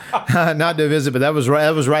 Not to visit, but that was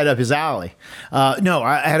right up his alley. No,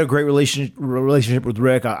 I had a great relationship with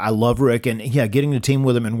Rick. I love Rick. And yeah, getting to team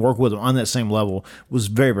with him and work with him on that same level was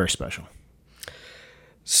very, very special.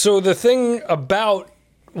 So the thing about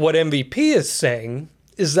what MVP is saying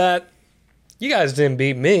is that you guys didn't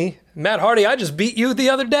beat me. Matt Hardy, I just beat you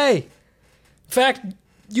the other day. In fact,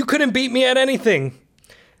 you couldn't beat me at anything.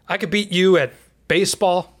 I could beat you at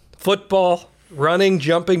baseball, football, running,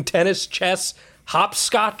 jumping, tennis, chess,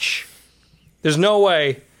 hopscotch. There's no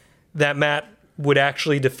way that Matt would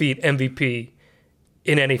actually defeat MVP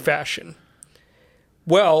in any fashion.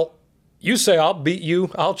 Well, you say I'll beat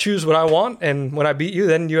you, I'll choose what I want, and when I beat you,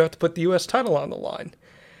 then you have to put the U.S. title on the line.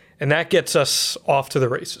 And that gets us off to the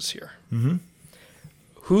races here. Mm-hmm.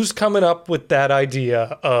 Who's coming up with that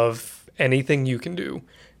idea of anything you can do,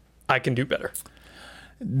 I can do better?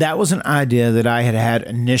 That was an idea that I had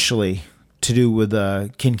initially to do with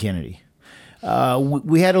Ken Kennedy.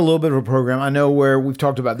 We had a little bit of a program. I know where we've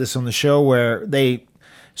talked about this on the show where they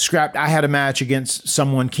scrapped. I had a match against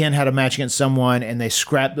someone. Ken had a match against someone, and they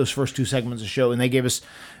scrapped those first 2 segments of the show, and they gave us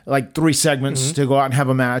like 3 segments to go out and have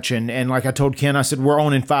a match. And like I told Ken, I said, we're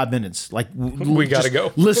on in 5 minutes. Like we got to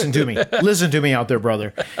go. Listen to me. Listen to me out there,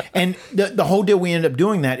 brother. And the whole deal we ended up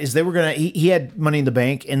doing that is they were going to, he had Money in the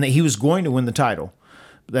Bank, and that he was going to win the title.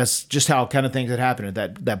 That's just how kind of things had happened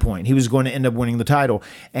at that point. He was going to end up winning the title.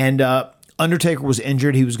 And Undertaker was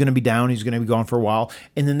injured. He was going to be down. He was going to be gone for a while.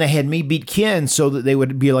 And then they had me beat Ken so that they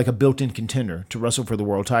would be like a built-in contender to wrestle for the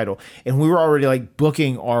world title. And we were already like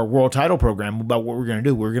booking our world title program about what we're going to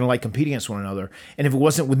do. We were going to like compete against one another. And if it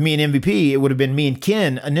wasn't with me and MVP, it would have been me and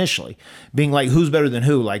Ken initially being like, who's better than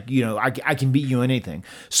who? Like, I can beat you in anything.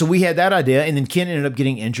 So we had that idea. And then Ken ended up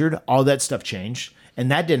getting injured. All that stuff changed. And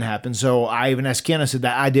that didn't happen. So I even asked Ken, I said,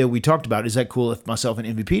 that idea we talked about, is that cool if myself and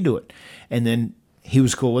MVP do it? And then he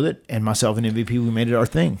was cool with it, and myself and MVP, we made it our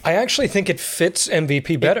thing. I actually think it fits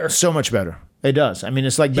MVP better. So much better. It does. I mean,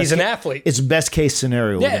 it's like he's an athlete. It's best case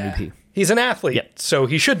scenario with MVP. He's an athlete, so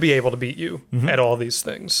he should be able to beat you at all these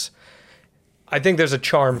things. I think there's a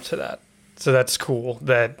charm to that. So that's cool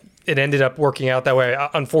that it ended up working out that way.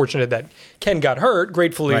 Unfortunate that Ken got hurt.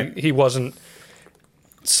 Gratefully, he wasn't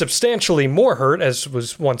substantially more hurt as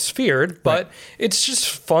was once feared, but it's just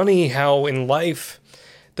funny how in life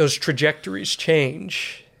those trajectories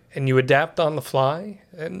change and you adapt on the fly.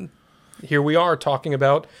 And here we are talking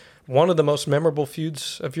about one of the most memorable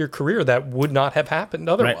feuds of your career that would not have happened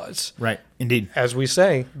otherwise. Right. Indeed. As we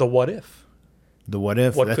say, the what if. The what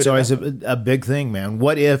if. That's always a big thing, man.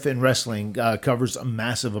 What if in wrestling covers a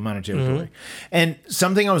massive amount of territory. And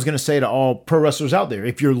something I was going to say to all pro wrestlers out there,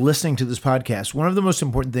 if you're listening to this podcast, one of the most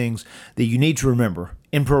important things that you need to remember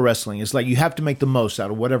in pro wrestling is like you have to make the most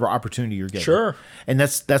out of whatever opportunity you're getting. Sure. And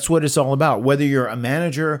that's what it's all about. Whether you're a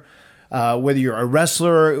manager, whether you're a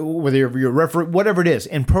wrestler, whether you're a referee, whatever it is.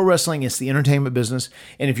 In pro wrestling, it's the entertainment business.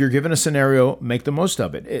 And if you're given a scenario, make the most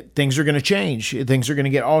of it. Things are going to change. Things are going to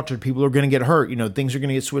get altered. People are going to get hurt. Things are going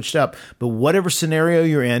to get switched up. But whatever scenario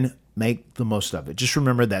you're in, make the most of it. Just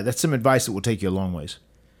remember that. That's some advice that will take you a long ways.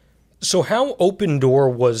 So how open door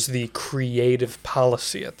was the creative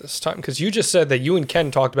policy at this time? Because you just said that you and Ken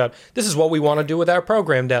talked about, this is what we want to do with our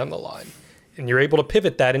program down the line. And you're able to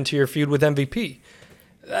pivot that into your feud with MVP.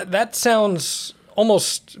 That sounds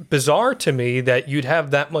almost bizarre to me that you'd have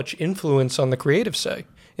that much influence on the creative say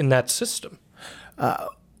in that system.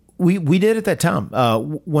 We did at that time.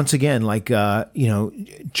 Once again,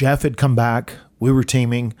 Jeff had come back. We were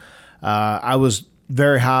teaming. I was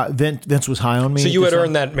very high. Vince was high on me. So you had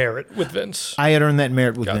earned that merit with Vince. I had earned that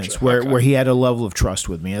merit with Vince, where he had a level of trust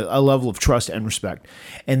with me, a level of trust and respect.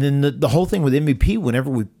 And then the whole thing with MVP, whenever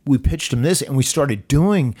we pitched him this and we started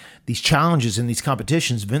doing these challenges and these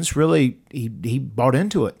competitions, Vince really, he bought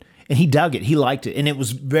into it. And he dug it. He liked it. And it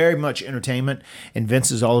was very much entertainment. And Vince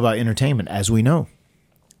is all about entertainment, as we know.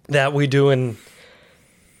 That we do. And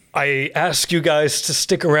I ask you guys to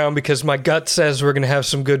stick around because my gut says we're going to have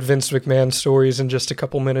some good Vince McMahon stories in just a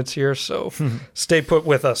couple minutes here. So stay put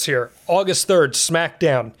with us here. August 3rd,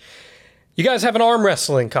 SmackDown. You guys have an arm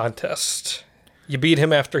wrestling contest. You beat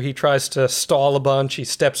him after he tries to stall a bunch. He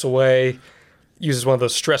steps away, uses one of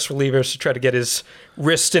those stress relievers to try to get his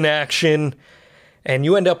wrist in action, and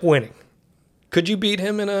you end up winning. Could you beat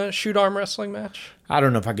him in a shoot arm wrestling match? I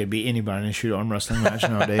don't know if I could beat anybody in a shoot arm wrestling match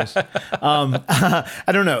nowadays.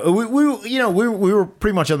 I don't know. We were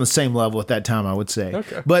pretty much on the same level at that time, I would say.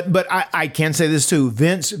 Okay. But I can say this too.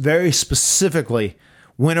 Vince very specifically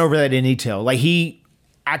went over that in detail. Like he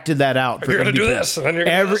acted that out. You're going to do this, and then you're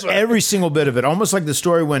going to do this. Every single bit of it. Almost like the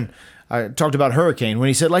story when I talked about Hurricane, when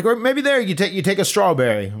he said, like, or maybe there you take a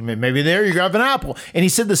strawberry, maybe there you grab an apple, and he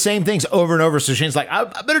said the same things over and over. So Shane's like, I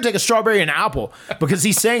better take a strawberry and an apple because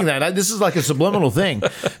he's saying that. This is like a subliminal thing.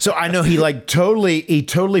 So I know he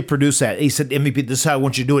totally produced that. He said, MVP, this is how I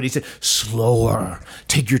want you to do it. He said, slower,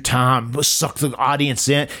 take your time, suck the audience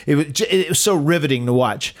in. It was so riveting to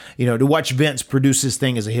watch. To watch Vince produce his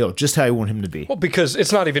thing as a heel, just how you want him to be. Well, because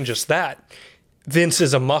it's not even just that. Vince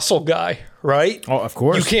is a muscle guy, right? Oh, of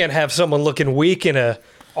course. You can't have someone looking weak in a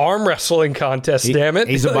arm wrestling contest, damn it.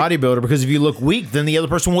 He's a bodybuilder because if you look weak, then the other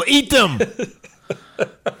person will eat them.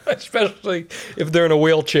 Especially if they're in a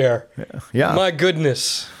wheelchair. Yeah. My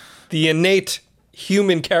goodness. The innate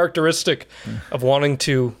human characteristic of wanting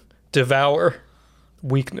to devour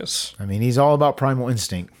weakness. I mean, he's all about primal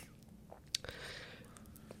instinct.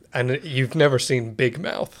 And you've never seen Big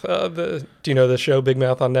Mouth. Do you know the show Big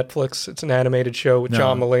Mouth on Netflix? It's an animated show with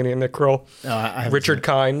John Mulaney and Nick Kroll. Richard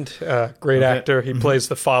Kind, great actor. He plays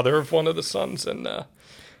the father of one of the sons, and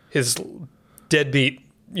his deadbeat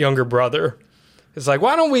younger brother is like,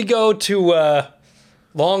 why don't we go to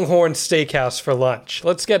Longhorn Steakhouse for lunch?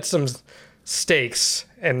 Let's get some steaks.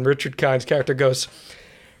 And Richard Kind's character goes,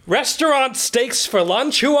 restaurant steaks for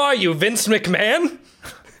lunch? Who are you, Vince McMahon?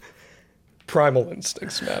 Primal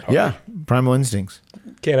instincts, Matt Hardy. Yeah, primal instincts.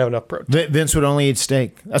 Can't have enough protein. Vince would only eat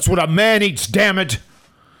steak. That's what a man eats, damn it.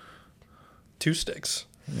 2 steaks.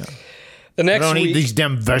 Yeah. The next I don't eat these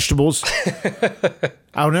damn vegetables.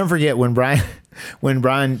 I'll never forget when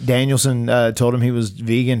Bryan Danielson told him he was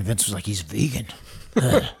vegan. Vince was like, he's vegan.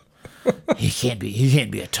 He can't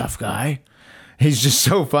be a tough guy. He's just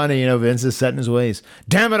so funny, Vince is set in his ways.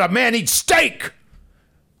 Damn it, a man eats steak.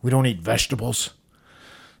 We don't eat vegetables.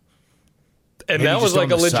 And that was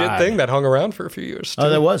like a legit thing that hung around for a few years, too. Oh,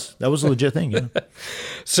 that was a legit thing, yeah.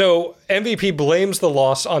 So MVP blames the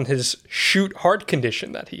loss on his shoot heart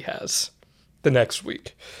condition that he has the next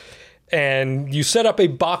week. And you set up a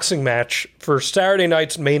boxing match for Saturday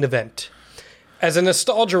night's main event. As a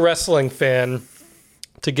nostalgia wrestling fan,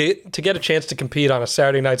 to get a chance to compete on a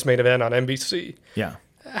Saturday night's main event on NBC. Yeah.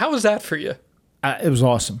 How was that for you? It was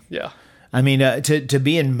awesome. Yeah. I mean, to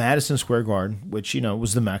be in Madison Square Garden, which,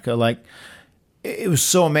 was the Mecca, like, it was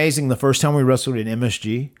so amazing the first time we wrestled in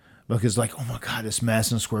MSG because, like, oh my God, it's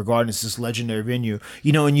Madison Square Garden. It's this legendary venue,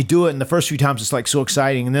 and you do it. And the first few times it's like so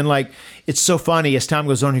exciting. And then, like, it's so funny as time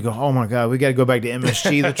goes on, you go, oh my God, we got to go back to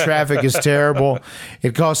MSG. The traffic is terrible.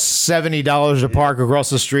 It costs $70 to park across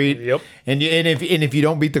the street. Yep. And if you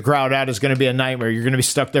don't beat the crowd out, it's going to be a nightmare. You're going to be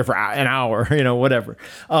stuck there for an hour, whatever.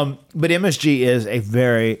 But MSG is a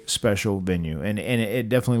very special venue and it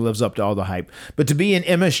definitely lives up to all the hype. But to be in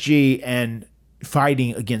MSG and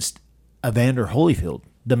fighting against Evander Holyfield,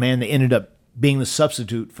 the man that ended up being the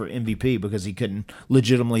substitute for MVP because he couldn't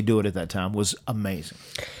legitimately do it at that time, was amazing.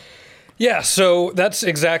 Yeah, so that's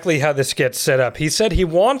exactly how this gets set up. He said he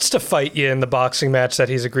wants to fight you in the boxing match that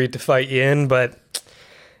he's agreed to fight you in, but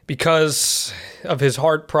because of his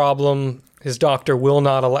heart problem, his doctor will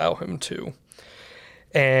not allow him to.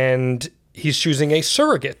 And he's choosing a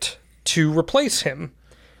surrogate to replace him.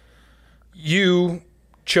 You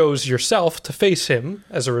chose yourself to face him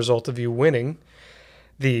as a result of you winning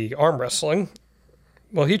the arm wrestling.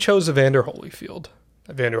 Well, he chose Evander Holyfield.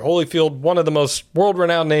 Evander Holyfield, one of the most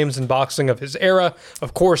world-renowned names in boxing of his era.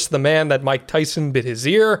 Of course, the man that Mike Tyson bit his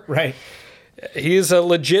ear. Right. He is a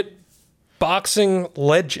legit boxing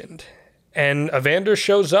legend. And Evander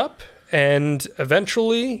shows up, and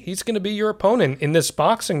eventually he's going to be your opponent in this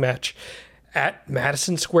boxing match at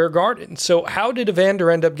Madison Square Garden. So how did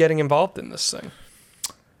Evander end up getting involved in this thing?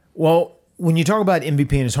 Well, when you talk about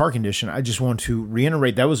MVP and his heart condition, I just want to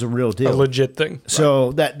reiterate that was a real deal. A legit thing.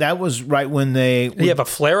 So that was right when they... Did he have a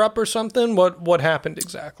flare-up or something? What happened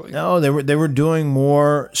exactly? No, they were doing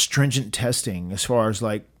more stringent testing as far as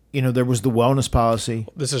like, there was the wellness policy.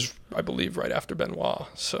 This is, I believe, right after Benoit,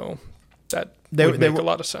 so that would make a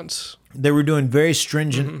lot of sense. They were doing very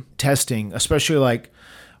stringent testing, especially like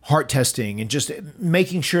heart testing and just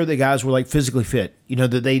making sure the guys were like physically fit,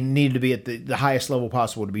 that they needed to be at the highest level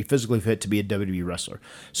possible to be physically fit to be a WWE wrestler.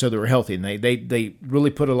 So they were healthy and they really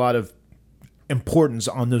put a lot of importance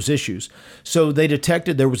on those issues. So they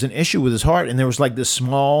detected there was an issue with his heart and there was like this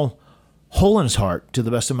small hole in his heart to the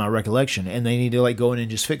best of my recollection. And they need to like go in and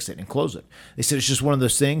just fix it and close it. They said it's just one of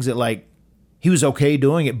those things that like he was okay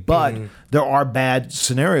doing it, but there are bad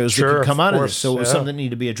scenarios that could come out of this. So it was something that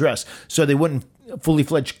needed to be addressed. So they wouldn't fully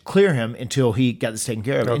fledged clear him until he got this taken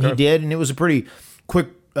care of. And he did, and it was a pretty quick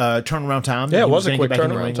turnaround time. Yeah, it was a quick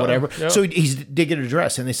turnaround time. Whatever. Yeah. So he did get it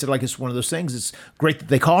addressed, and they said like it's one of those things. It's great that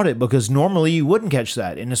they caught it because normally you wouldn't catch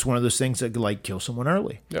that, and it's one of those things that could like kill someone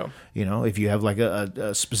early. Yeah, you know, if you have like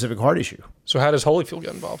a specific heart issue. So how does Holyfield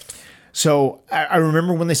get involved? So I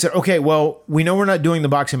remember when they said, okay, well, we know we're not doing the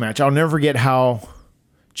boxing match. I'll never forget how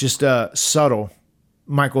just subtle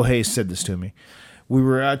Michael Hayes said this to me. We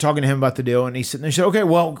were talking to him about the deal, and he said, okay,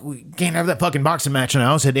 well, we can't have that fucking boxing match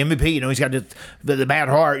now. I said, MVP, you know, he's got the bad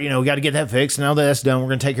heart, you know, we got to get that fixed. Now that that's done, we're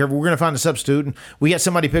going to take care of it. We're going to find a substitute. And we got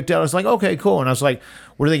somebody picked out. I was like, okay, cool. And I was like,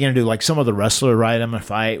 what are they going to do? Like some other wrestler, right? I'm going to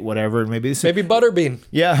fight, whatever. Maybe Butterbean.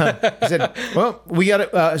 Yeah. I said, well, we got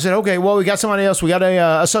it. I said, okay, well, we got somebody else. We got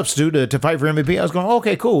a substitute to fight for MVP. I was going,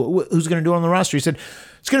 okay, cool. Who's going to do it on the roster? He said,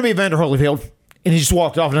 it's going to be Evander Holyfield. And he just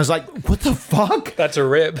walked off, and I was like, what the fuck? That's a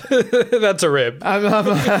rib. That's a rib. I'm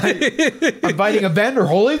fighting Evander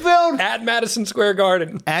Holyfield? At Madison Square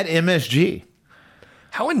Garden. At MSG.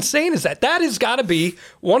 How insane is that? That has got to be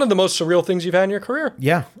one of the most surreal things you've had in your career.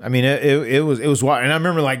 Yeah. I mean, it was wild. And I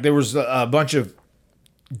remember, like, there was a bunch of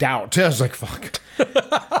doubt. I was like, fuck.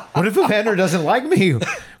 What if Evander doesn't like me?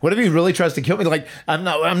 What if he really tries to kill me? Like, I'm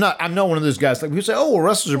not one of those guys. Like, people say, oh, well,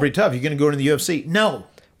 wrestlers are pretty tough. You're going to go into the UFC. No.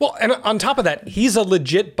 Well, and on top of that, he's a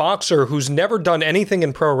legit boxer who's never done anything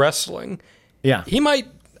in pro wrestling. Yeah. He might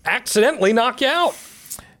accidentally knock you out.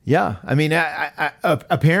 Yeah. I mean, I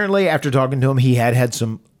apparently, after talking to him, he had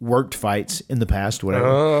some worked fights in the past, whatever.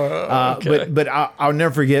 Okay. But I'll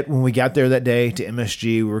never forget when we got there that day to MSG,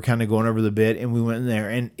 we were kind of going over the bit, and we went in there,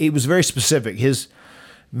 and it was very specific. His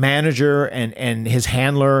manager and his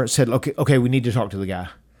handler said, okay, we need to talk to the guy.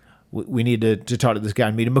 We need to talk to this guy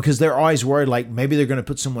and meet him because they're always worried, like maybe they're going to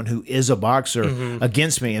put someone who is a boxer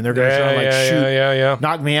against me and they're going to try to shoot,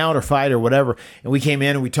 knock me out or fight or whatever. And we came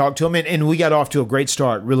in and we talked to him and we got off to a great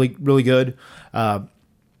start, really, really good.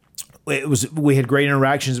 We had great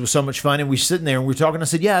interactions. It was so much fun, and we were sitting there and we were talking. I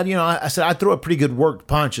said, "Yeah, you know," I said, "I throw a pretty good worked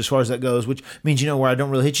punch as far as that goes, which means, you know, where I don't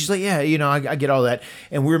really hit." She's like, "Yeah, you know, I get all that."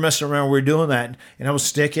 And we were messing around, we were doing that, and I was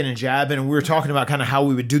sticking and jabbing, and we were talking about kind of how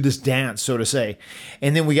we would do this dance, so to say.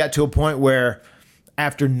 And then we got to a point where,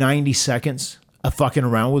 after 90 seconds of fucking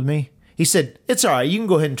around with me, he said, "It's all right. You can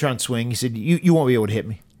go ahead and try and swing." He said, "You won't be able to hit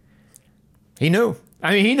me." He knew.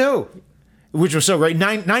 I mean, he knew. Which was so great.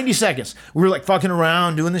 90 seconds. We were like fucking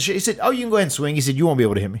around doing this shit. He said, "Oh, you can go ahead and swing." He said, "You won't be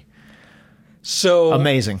able to hit me." So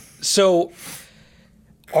amazing. So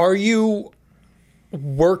are you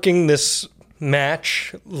working this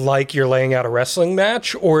match like you're laying out a wrestling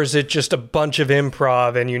match, or is it just a bunch of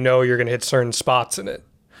improv and you know you're going to hit certain spots in it?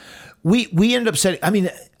 We ended up setting, I mean,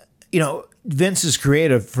 you know, Vince's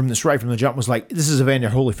creative from this right from the jump was like, this is Evander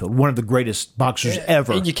Holyfield, one of the greatest boxers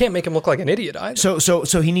ever. You can't make him look like an idiot either.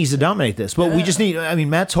 So he needs to dominate this. But we just need, I mean,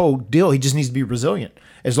 Matt's whole deal, he just needs to be resilient.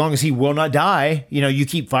 As long as he will not die, you know, you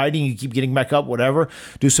keep fighting, you keep getting back up, whatever,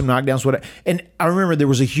 do some knockdowns, whatever. And I remember there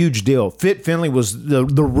was a huge deal. Fit Finlay was the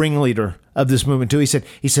ringleader of this movement too. He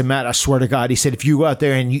said, "Matt, I swear to God," he said, "if you go out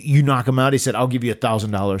there and you knock him out," he said, "I'll give you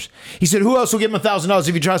 $1,000." He said, "Who else will give him $1,000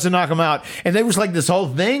 if he tries to knock him out?" And there was like this whole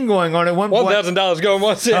thing going on at one point. $1,000 going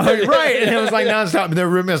once in. Right. And it was like nonstop. And their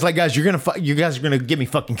roommate was like, "Guys, you guys are gonna get me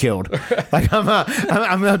fucking killed." Like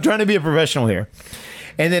I'm trying to be a professional here.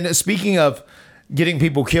 And then speaking of getting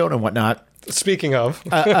people killed and whatnot. Speaking of.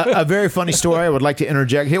 a very funny story I would like to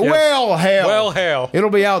interject here. Yes. Well, hell. It'll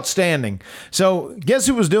be outstanding. So guess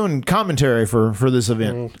who was doing commentary for this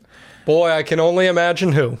event? Boy, I can only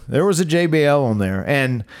imagine who. There was a JBL on there.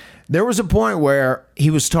 And there was a point where he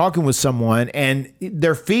was talking with someone and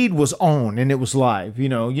their feed was on and it was live. You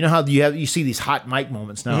know how you see these hot mic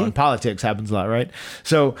moments now in politics, happens a lot, right?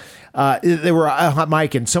 So they were a hot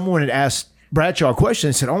mic and someone had asked Bradshaw a question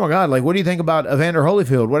and said, "Oh my God, like, what do you think about Evander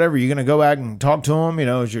Holyfield? Whatever, you're going to go back and talk to him? You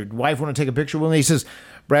know, does your wife want to take a picture with him?" He says,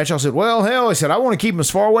 Bradshaw said, "Well, hell," he said, "I want to keep him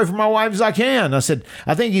as far away from my wife as I can." I said,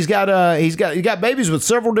 "I think he's got babies with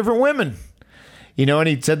several different women." You know, and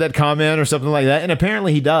he said that comment or something like that. And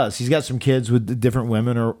apparently he does. He's got some kids with different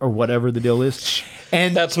women or whatever the deal is.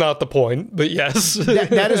 And that's not the point, but yes.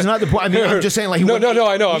 that is not the point. I mean, I'm just saying, like, no,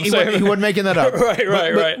 I know. He wasn't making that up.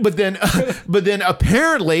 Right. But then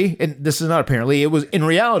apparently, and this is not apparently, it was in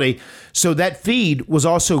reality. So that feed was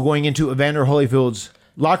also going into Evander Holyfield's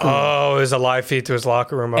locker room. Oh, it was a live feed to his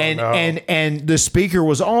locker room. And the speaker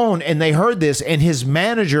was on, and they heard this, and his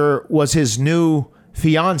manager was his new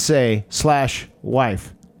fiance/wife.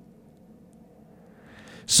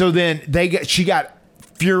 So then she got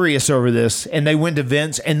furious over this, and they went to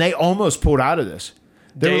Vince, and they almost pulled out of this.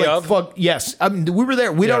 They Day were like, of? fuck, yes. I mean, we were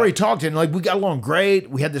there. We'd Yeah. already talked and like we got along great.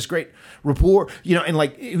 We had this great rapport, and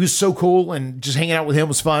like it was so cool and just hanging out with him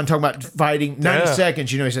was fun, talking about fighting. 90 Yeah.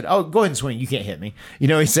 seconds, he said, "Oh, go ahead and swing. You can't hit me."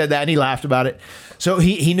 He said that and he laughed about it. So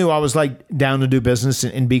he knew I was like down to do business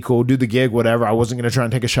and be cool, do the gig, whatever. I wasn't going to try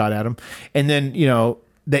and take a shot at him. And then,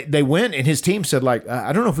 they went and his team said like,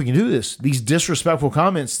 I don't know if we can do this. These disrespectful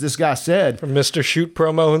comments this guy said. From Mr. Shoot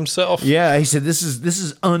promo himself. Yeah, he said this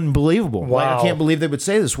is unbelievable. Like, Wow. I can't believe they would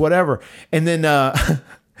say this. Whatever. And then I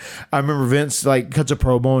remember Vince like cuts a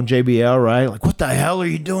promo on JBL, right? Like, what the hell are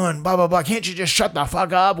you doing? Blah blah blah. Can't you just shut the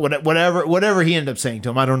fuck up? Whatever he ended up saying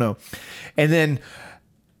to him, I don't know. And then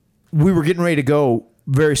we were getting ready to go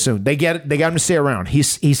very soon. They got him to stay around. He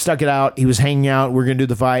stuck it out. He was hanging out. We're going to do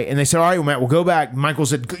the fight. And they said, all right, well, Matt, we'll go back. Michael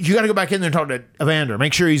said, you got to go back in there and talk to Evander.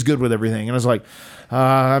 Make sure he's good with everything. And I was like,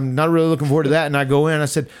 I'm not really looking forward to that. And I go in. I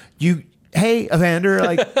said, hey, Evander,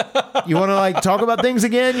 like, you want to like talk about things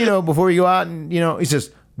again, before you go out? And, he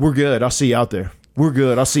says, we're good. I'll see you out there. We're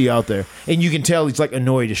good. I'll see you out there. And you can tell he's like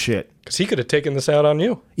annoyed as shit. Because he could have taken this out on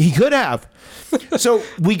you. He could have. So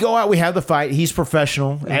we go out. We have the fight. He's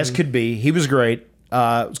professional, as could be. He was great.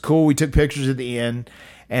 It was cool. We took pictures at the end,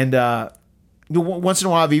 and once in a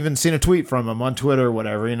while I've even seen a tweet from him on Twitter or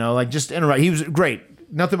whatever. Like just interact. He was great.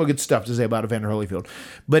 Nothing but good stuff to say about Evander Holyfield.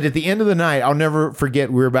 But at the end of the night, I'll never forget.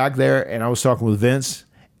 We were back there, and I was talking with Vince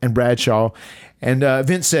and Bradshaw, and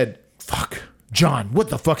Vince said, "Fuck, John, what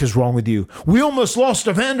the fuck is wrong with you? We almost lost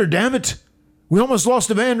Evander. Damn it, we almost lost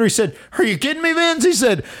Evander." He said, "Are you kidding me, Vince?" He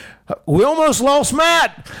said, "We almost lost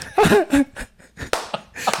Matt."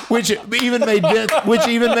 Which even made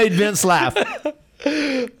Vince laugh.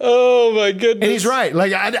 Oh my goodness! And he's right.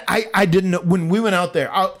 Like I didn't know when we went out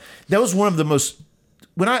there. That was one of the most.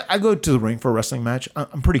 When I go to the ring for a wrestling match,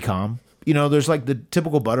 I'm pretty calm. There's like the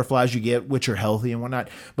typical butterflies you get, which are healthy and whatnot.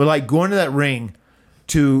 But like going to that ring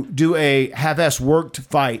to do a half-ass worked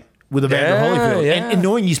fight with Evander Holyfield, yeah. and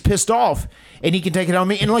knowing he's pissed off and he can take it on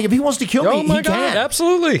me, and like if he wants to kill me, Oh my he God, can.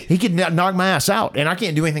 absolutely. He could knock my ass out, and I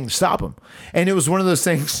can't do anything to stop him. And it was one of those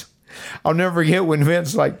things I'll never forget when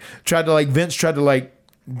Vince tried to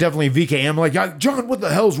definitely VKM like, John, what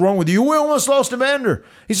the hell's wrong with you? We almost lost Evander.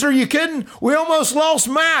 He said, are you kidding? We almost lost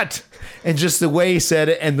Matt. And just the way he said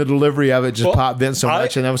it and the delivery of it just popped Vince so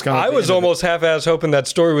much, and that was kind of. I was almost half-ass hoping that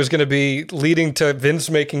story was going to be leading to Vince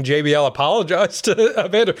making JBL apologize to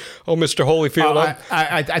Evander. Oh, Mr. Holyfield.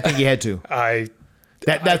 I think he had to.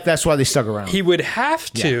 That's why they stuck around. He would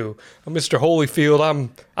have to. Oh, Mr.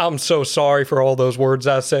 Holyfield, I'm so sorry for all those words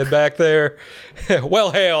I said back there.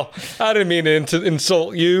 Well, hell, I didn't mean to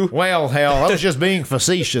insult you. Well, hell, I was just being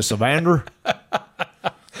facetious, Evander.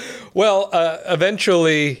 Well,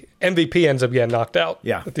 eventually, MVP ends up getting knocked out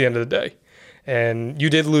at the end of the day. And you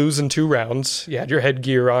did lose in 2 rounds. You had your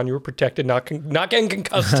headgear on. You were protected, not getting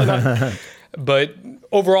concussed tonight. But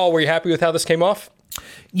overall, were you happy with how this came off?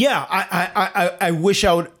 Yeah, I wish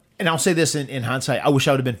I would, and I'll say this in hindsight, I wish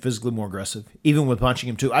I would have been physically more aggressive, even with punching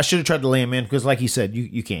him too. I should have tried to lay him in because, like he said,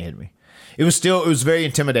 you can't hit me. It was very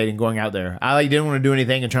intimidating going out there. I didn't want to do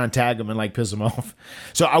anything and try and tag him and piss him off.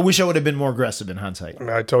 So I wish I would have been more aggressive in hindsight.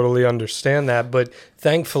 I totally understand that, but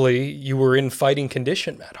thankfully you were in fighting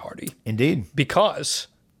condition, Matt Hardy. Indeed. Because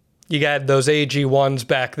you got those AG1s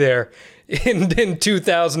back there in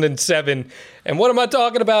 2007. And what am I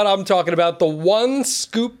talking about? I'm talking about the One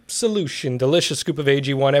Scoop Solution. Delicious scoop of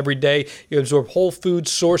AG1 every day. You absorb whole foods,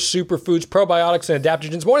 source superfoods, probiotics, and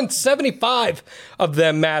adaptogens. More than 75 of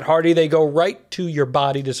them, Matt Hardy. They go right to your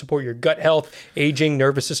body to support your gut health, aging,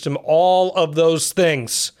 nervous system, all of those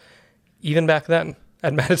things. Even back then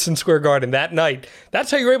at Madison Square Garden that night. That's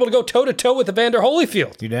how you were able to go toe-to-toe with Evander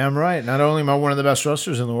Holyfield. You're damn right. Not only am I one of the best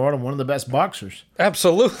wrestlers in the world, I'm one of the best boxers.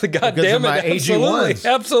 Absolutely. God Because damn of it. my Absolutely.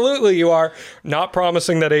 AG1s. Absolutely you are. Not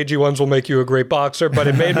promising that AG1s will make you a great boxer, but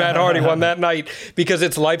it made Matt Hardy one that night because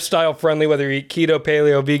it's lifestyle friendly, whether you eat keto,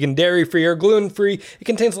 paleo, vegan, dairy-free, or gluten-free. It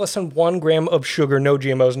contains less than 1 gram of sugar, no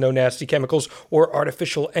GMOs, no nasty chemicals, or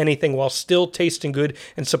artificial anything, while still tasting good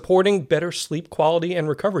and supporting better sleep quality and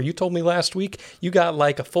recovery. You told me last week you got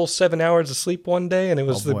like a full 7 hours of sleep one day, and it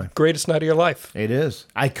was the greatest night of your life. It is.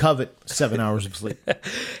 I covet 7 hours of sleep.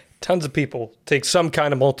 Tons of people take some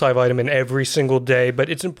kind of multivitamin every single day, but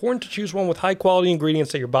it's important to choose one with high-quality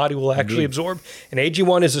ingredients that your body will actually absorb. And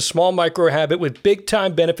AG1 is a small micro habit with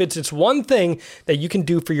big-time benefits. It's one thing that you can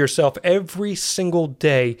do for yourself every single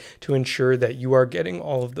day to ensure that you are getting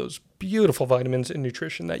all of those beautiful vitamins and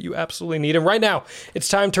nutrition that you absolutely need. And right now, it's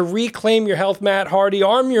time to reclaim your health, Matt Hardy.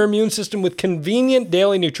 Arm your immune system with convenient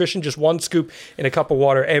daily nutrition, just 1 scoop in a cup of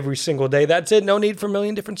water every single day. That's it. No need for a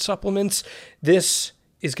million different supplements. This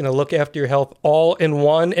is going to look after your health all in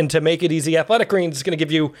one. And to make it easy, Athletic Greens is going to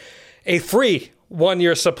give you a free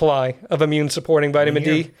 1-year supply of immune-supporting vitamin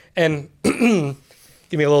D. And give me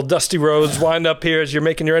a little Dusty Rhodes wind up here as you're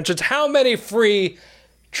making your entrance. How many free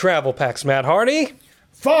travel packs, Matt Hardy?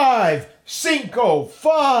 5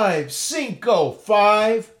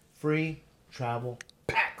 free travel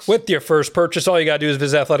packs. With your first purchase, all you got to do is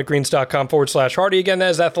visit athleticgreens.com/Hardy. Again,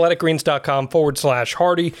 that is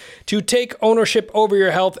athleticgreens.com/Hardy to take ownership over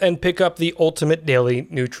your health and pick up the ultimate daily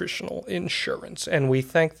nutritional insurance. And we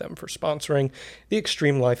thank them for sponsoring the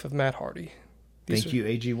Extreme Life of Matt Hardy. Thank you,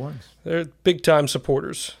 AG1s. They're big-time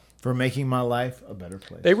supporters. For making my life a better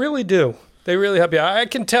place. They really do. They really help you. I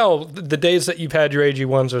can tell the days that you've had your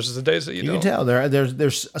AG1s versus the days that you don't. You can tell.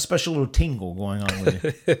 There's a special little tingle going on with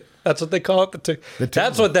you. That's what they call it? The tingle.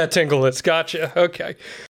 That's what that tingle is. Gotcha. Okay.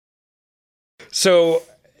 So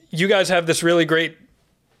you guys have this really great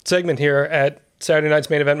segment here at Saturday night's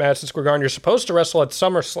main event, Madison Square Garden. You're supposed to wrestle at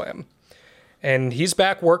SummerSlam. And he's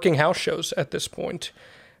back working house shows at this point.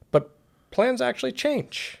 But plans actually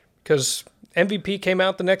change because MVP came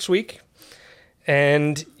out the next week.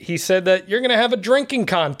 And he said that you're going to have a drinking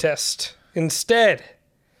contest instead.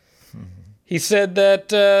 He said that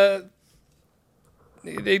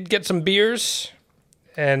they'd get some beers,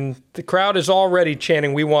 and the crowd is already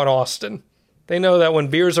chanting, "We want Austin." They know that when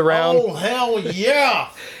beer's around... Oh, hell yeah!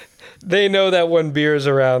 They know that when beer's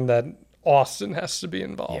around that Austin has to be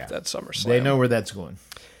involved at SummerSlam. They know where that's going.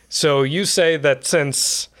 So you say that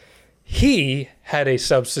since he had a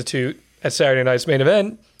substitute at Saturday night's main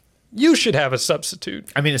event, you should have a substitute.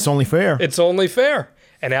 I mean, it's only fair. It's only fair.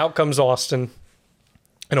 And out comes Austin.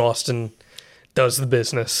 And Austin does the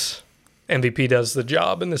business. MVP does the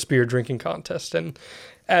job in this beer drinking contest. And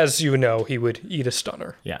as you know, he would eat a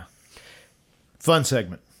stunner. Yeah. Fun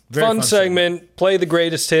segment. Very fun segment. Play the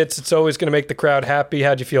greatest hits. It's always going to make the crowd happy.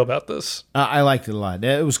 How'd you feel about this? I liked it a lot.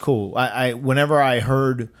 It was cool. Whenever I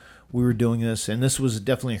heard we were doing this, and this was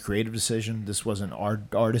definitely a creative decision. This wasn't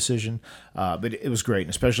our decision, but it was great, and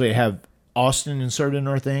especially to have Austin inserted in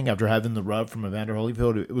our thing after having the rub from Evander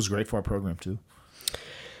Holyfield. It was great for our program, too.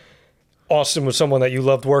 Austin was someone that you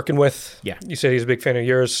loved working with. Yeah. You said he's a big fan of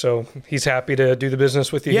yours, so he's happy to do the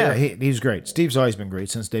business with you here. Yeah, he's great. Steve's always been great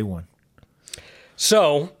since day one.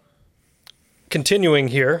 So, continuing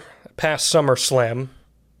here, past SummerSlam,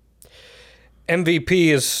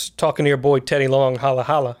 MVP is talking to your boy Teddy Long, holla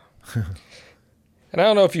holla. And I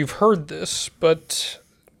don't know if you've heard this, but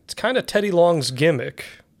it's kind of Teddy Long's gimmick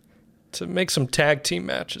to make some tag team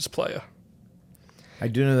matches, playa. I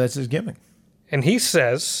do know that's his gimmick. And he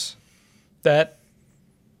says that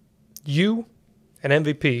you and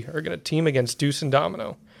MVP are going to team against Deuce and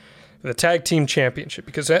Domino for the tag team championship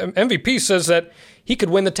because MVP says that he could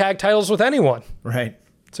win the tag titles with anyone. Right.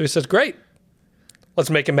 So he says, great, let's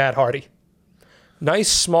make him Matt Hardy.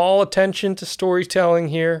 Nice small attention to storytelling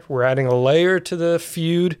here. We're adding a layer to the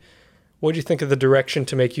feud. What do you think of the direction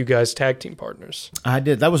to make you guys tag team partners? I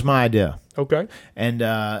did. That was my idea. Okay.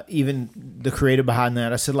 And even the creative behind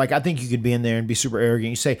that, I said, I think you could be in there and be super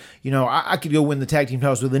arrogant. You say, I could go win the tag team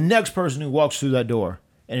titles with the next person who walks through that door,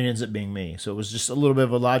 and it ends up being me. So it was just a little bit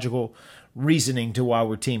of a logical reasoning to why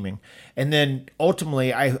we're teaming. And then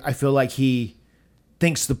ultimately, I feel like he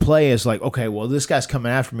thinks the play is like, okay, well, this guy's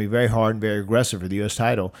coming after me very hard and very aggressive for the U.S.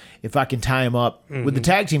 title. If I can tie him up with the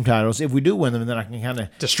tag team titles, if we do win them, then I can kind of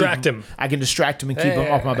distract him. I can distract him and keep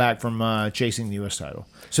him off my back from chasing the U.S. title.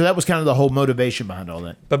 So that was kind of the whole motivation behind all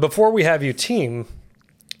that. But before we have you team,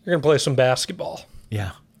 you're going to play some basketball.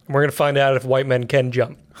 Yeah. And we're going to find out if white men can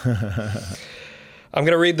jump. I'm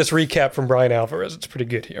going to read this recap from Brian Alvarez. It's pretty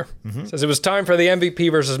good here. It says, it was time for the MVP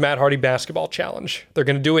versus Matt Hardy basketball challenge. They're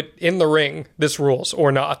going to do it in the ring. This rules or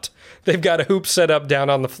not. They've got a hoop set up down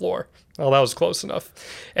on the floor. Well, that was close enough.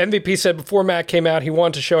 MVP said before Matt came out, he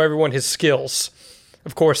wanted to show everyone his skills.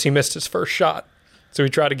 Of course, he missed his first shot. So he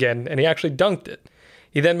tried again, and he actually dunked it.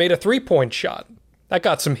 He then made a three-point shot. That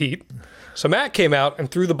got some heat. So Matt came out and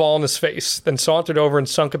threw the ball in his face, then sauntered over and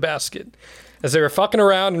sunk a basket. As they were fucking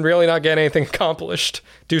around and really not getting anything accomplished,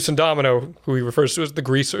 Deuce and Domino, who he refers to as the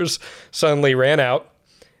Greasers, suddenly ran out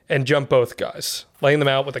and jumped both guys, laying them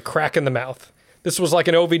out with a crack in the mouth. This was like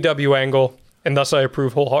an OVW angle, and thus I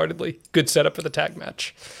approve wholeheartedly. Good setup for the tag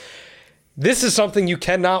match. This is something you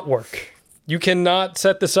cannot work. You cannot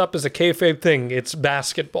set this up as a kayfabe thing. It's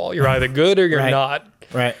basketball. You're either good or you're not.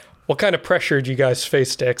 Right. What kind of pressure do you guys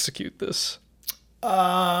face to execute this?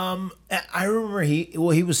 I remember he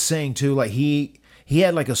was saying too, like he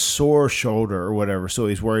had like a sore shoulder or whatever, so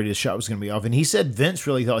he's worried his shot was going to be off. And he said Vince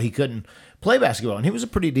really thought he couldn't play basketball, and he was a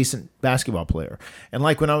pretty decent basketball player. And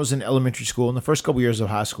like when I was in elementary school, in the first couple years of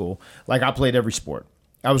high school, like I played every sport.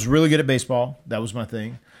 I was really good at baseball. That was my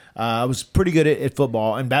thing. I was pretty good at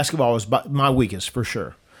football, and basketball was my weakest for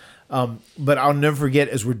sure. But I'll never forget,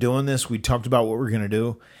 as we're doing this, we talked about what we're going to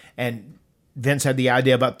do, and Vince had the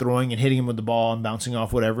idea about throwing and hitting him with the ball and bouncing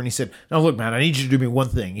off whatever, and he said, "No, look, man, I need you to do me one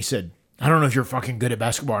thing." He said, "I don't know if you're fucking good at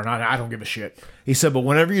basketball or not. I don't give a shit." He said, "But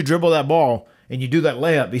whenever you dribble that ball and you do that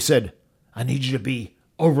layup," he said, "I need you to be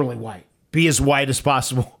overly white. Be as white as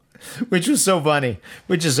possible." Which was so funny,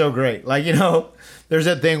 which is so great. Like, there's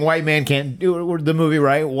that thing, white man can't do the movie,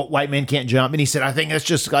 right? White man can't jump. And he said, I think that's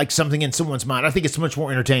just like something in someone's mind. I think it's much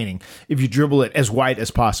more entertaining if you dribble it as white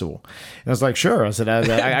as possible. And I was like, sure. I said,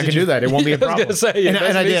 I can do that. It won't be a problem. And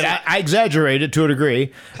I did. I exaggerated to a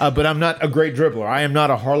degree, but I'm not a great dribbler. I am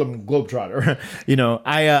not a Harlem Globetrotter.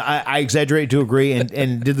 I exaggerated to a degree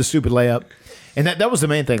and did the stupid layup. And that was the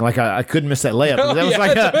main thing. Like I couldn't miss that layup. That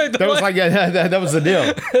was the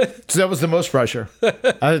deal. So that was the most pressure.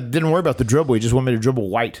 I didn't worry about the dribble. He just wanted me to dribble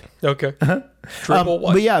white. Okay. Dribble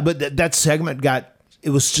white. But that segment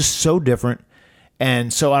it was just so different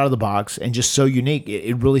and so out of the box and just so unique.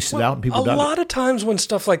 It really stood out and people dug it. A lot of times when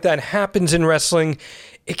stuff like that happens in wrestling,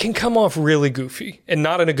 it can come off really goofy and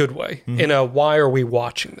not in a good way. Mm-hmm. In a why are we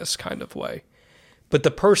watching this kind of way. But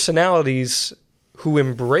the personalities who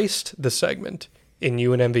embraced the segment in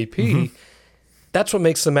you and MVP, that's what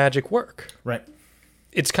makes the magic work. Right.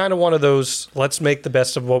 It's kind of one of those, let's make the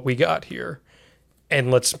best of what we got here.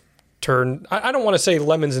 And let's turn, I don't want to say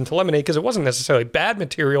lemons into lemonade because it wasn't necessarily bad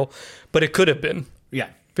material, but it could have been. Yeah.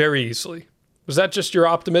 Very easily. Was that just your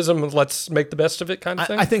optimism of let's make the best of it kind of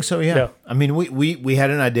thing? I think so, yeah. I mean, we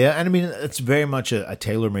had an idea, and I mean, it's very much a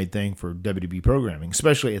tailor-made thing for WWE programming,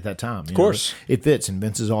 especially at that time. Of course. It fits, and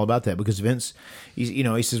Vince is all about that because Vince, he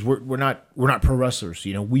says, we're not pro wrestlers,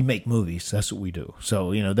 we make movies. That's what we do.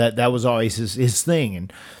 So, that was always his thing,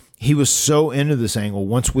 and he was so into this angle.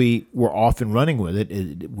 Once we were off and running with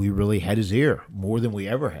it, we really had his ear more than we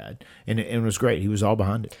ever had, and it was great. He was all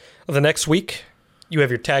behind it. Well, the next week, you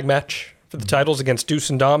have your tag match for the titles against Deuce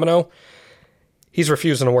and Domino. He's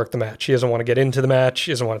refusing to work the match. He doesn't want to get into the match.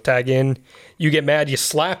 He doesn't want to tag in. You get mad. You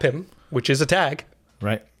slap him, which is a tag.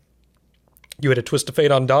 Right. You had a twist of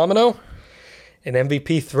fate on Domino, and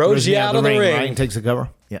MVP throws you out of the ring. Right, and takes the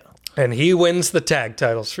cover. Yeah. And he wins the tag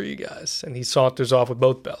titles for you guys, and he saunters off with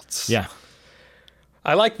both belts. Yeah.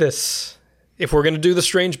 I like this. If we're going to do the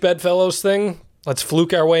strange bedfellows thing, let's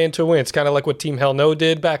fluke our way into a win. It's kind of like what Team Hell No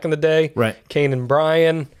did back in the day. Right. Kane and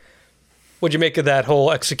Bryan. What'd you make of that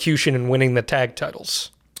whole execution and winning the tag titles?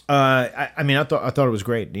 I thought it was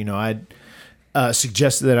great. I'd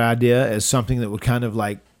suggested that idea as something that would kind of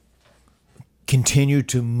like continue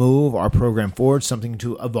to move our program forward, something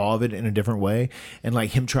to evolve it in a different way, and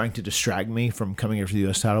like him trying to distract me from coming after the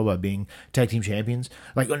U.S. title by being tag team champions.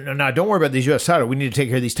 Like, no, don't worry about these U.S. titles. We need to take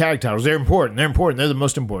care of these tag titles. They're important. They're the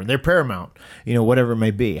most important. They're paramount. Whatever it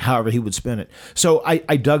may be. However he would spin it. So I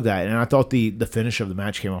dug that, and I thought the finish of the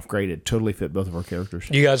match came off great. It totally fit both of our characters.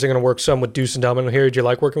 You guys are going to work some with Deuce and Domino here. Did you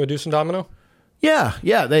like working with Deuce and Domino? Yeah,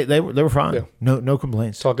 they were fine. Yeah. No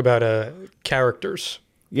complaints. Talk about characters.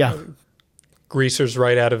 Yeah. Greasers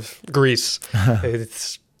right out of Grease.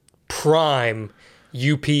 It's prime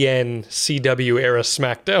UPN CW era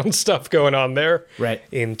SmackDown stuff going on there. Right.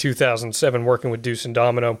 In 2007, working with Deuce and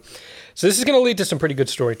Domino. So this is going to lead to some pretty good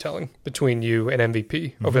storytelling between you and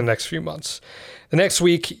MVP over the next few months. The next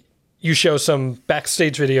week, you show some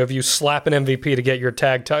backstage video of you slapping MVP to get your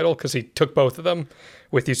tag title because he took both of them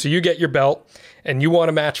with you. So you get your belt, and you want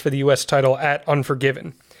a match for the U.S. title at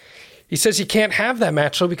Unforgiven. He says you can't have that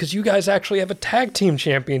match, though, because you guys actually have a tag team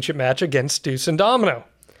championship match against Deuce and Domino.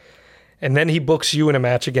 And then he books you in a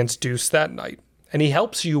match against Deuce that night. And he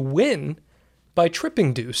helps you win by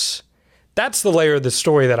tripping Deuce. That's the layer of the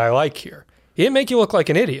story that I like here. He didn't make you look like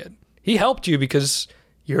an idiot. He helped you because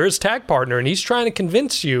you're his tag partner, and he's trying to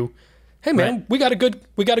convince you, hey, man, right. we got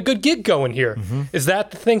a good gig going here. Mm-hmm. Is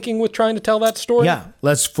that the thinking with trying to tell that story? Yeah,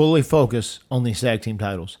 let's fully focus on these tag team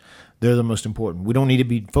titles. They're the most important. We don't need to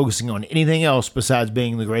be focusing on anything else besides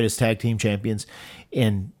being the greatest tag team champions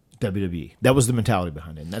in WWE. That was the mentality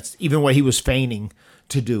behind it. And that's even what he was feigning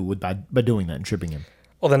to do by doing that and tripping him.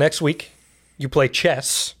 Well, the next week, you play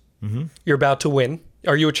chess. Mm-hmm. You're about to win.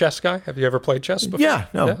 Are you a chess guy? Have you ever played chess before? Yeah,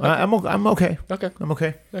 no. Yeah? Okay. I'm okay. Okay. I'm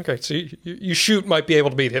okay. Okay, so you shoot might be able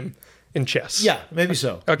to beat him in chess. Yeah, maybe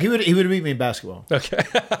so. Okay. He would have beat me in basketball. Okay.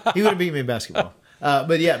 He would have beat me in basketball.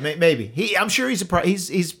 But yeah, maybe. I'm sure he's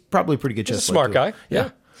probably a pretty good chess player. Smart guy.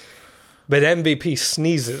 Yeah. But MVP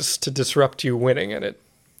sneezes to disrupt you winning in it.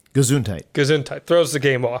 Gesundheit. Throws the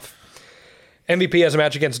game off. MVP has a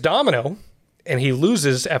match against Domino, and he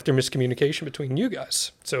loses after miscommunication between you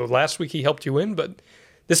guys. So last week he helped you win, but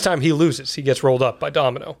This time he loses. He gets rolled up by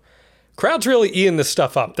Domino. Crowd's really eating this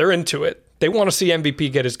stuff up. They're into it. They want to see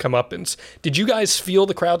MVP get his comeuppance. Did you guys feel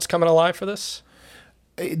the crowd's coming alive for this?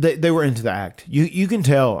 They were into the act. You can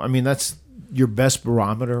tell. I mean, that's your best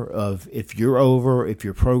barometer of if you're over, if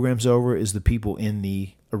your program's over, is the people in the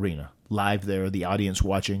arena, live there, the audience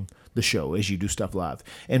watching the show as you do stuff live.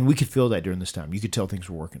 And we could feel that during this time. You could tell things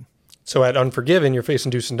were working. So at Unforgiven, you're facing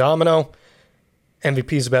Deuce and Domino.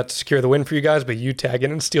 MVP's about to secure the win for you guys, but you tag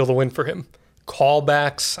in and steal the win for him.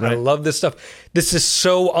 Callbacks. Right. I love this stuff. This is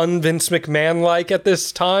so un-Vince McMahon-like at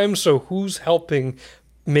this time. So who's helping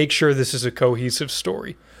make sure this is a cohesive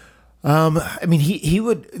story? I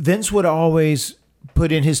mean, Vince would always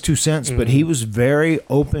put in his 2 cents, but he was very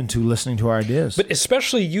open to listening to our ideas. But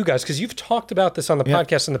especially you guys, because you've talked about this on the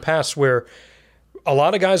podcast in the past, where a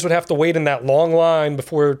lot of guys would have to wait in that long line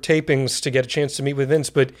before tapings to get a chance to meet with Vince.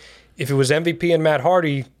 But if it was MVP and Matt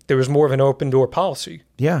Hardy, there was more of an open door policy.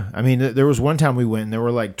 Yeah. I mean, there was one time we went and there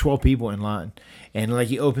were like 12 people in line. And like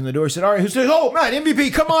he opened the door, said, "All right, who's this? Oh, Matt,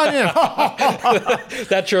 MVP, come on in."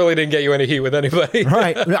 That surely didn't get you any heat with anybody.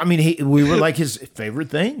 Right. I mean, we were like his favorite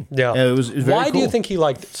thing. Yeah. It was very Why cool. do you think he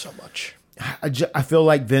liked it so much? I feel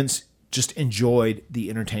like Vince just enjoyed the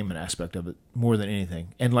entertainment aspect of it more than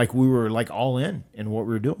anything. And like we were like all in what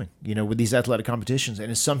we were doing, with these athletic competitions.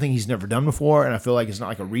 And it's something he's never done before. And I feel like it's not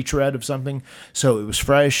like a retread of something. So it was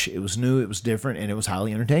fresh, it was new, it was different, and it was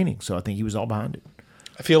highly entertaining. So I think he was all behind it.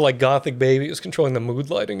 I feel like Gothic Baby is controlling the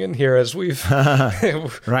mood lighting in here as we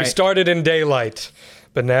started in daylight,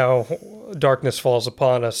 but now darkness falls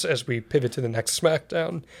upon us as we pivot to the next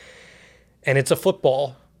SmackDown. And it's a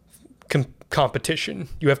football competition.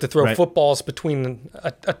 You have to throw footballs between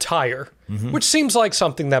a tire, which seems like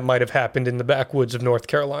something that might have happened in the backwoods of North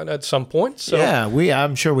Carolina at some point. So yeah,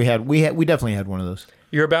 I'm sure we definitely had one of those.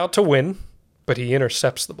 You're about to win, but he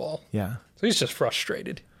intercepts the ball. Yeah. So he's just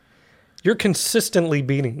frustrated. You're consistently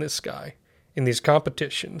beating this guy in these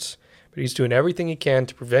competitions, but he's doing everything he can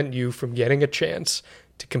to prevent you from getting a chance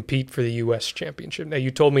to compete for the U.S. Championship. Now,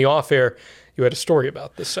 you told me off air you had a story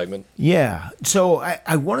about this segment. Yeah. So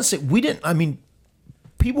I want to say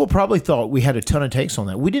people probably thought we had a ton of takes on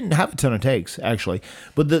that. We didn't have a ton of takes, actually.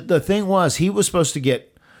 But the thing was, he was supposed to get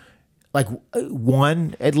like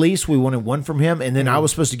one at least. We wanted one from him, and then I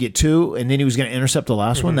was supposed to get two, and then he was going to intercept the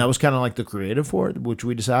last one. That was kind of like the creative for it, which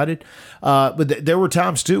we decided. But there were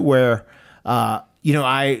times too where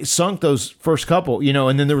I sunk those first couple,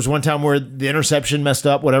 and then there was one time where the interception messed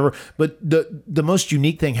up, whatever. But the most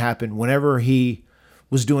unique thing happened whenever he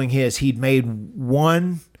was doing his. He'd made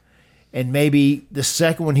one, and maybe the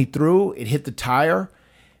second one he threw, it hit the tire,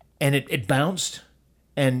 and it bounced,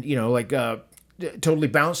 and totally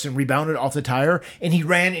bounced and rebounded off the tire, and he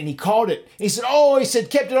ran and he called it. And he said,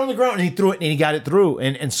 kept it on the ground, and he threw it and he got it through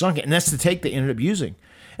and sunk it. And that's the take they ended up using.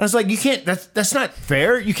 And I was like, you can't, that's not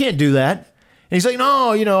fair. You can't do that. And he's like,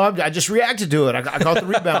 no, I just reacted to it. I caught the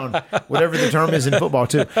rebound, whatever the term is in football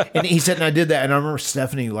too. And he said, and I did that. And I remember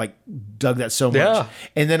Stephanie dug that so much. Yeah.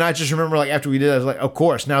 And then I just remember after we did that, I was like, of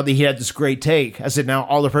course, now that he had this great take, I said, now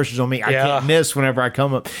all the pressure's on me. I can't miss whenever I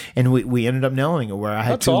come up. And we ended up nailing it where I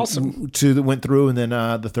had two that went through, and then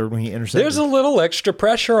the third one he intercepted. There's a little extra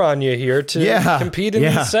pressure on you here to compete in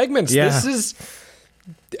these segments. Yeah. This is...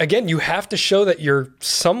 Again, you have to show that you're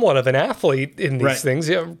somewhat of an athlete in these things.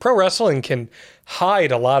 Yeah, pro wrestling can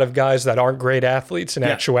hide a lot of guys that aren't great athletes in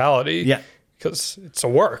actuality. Yeah. Because it's a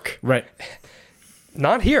work. Right.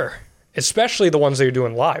 Not here. Especially the ones that you're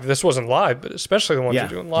doing live. This wasn't live, but especially the ones you're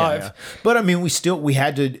doing live. Yeah. But I mean, we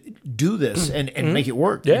had to do this and make it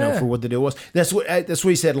work. For what the deal was. That's what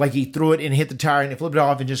he said. Like he threw it and hit the tire and he flipped it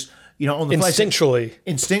off and just. On the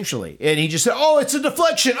instinctually. And he just said, it's a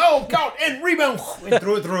deflection. Oh, God, and rebound. And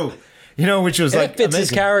threw it through. Which was it fits amazing. His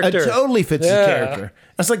character. It totally fits his character.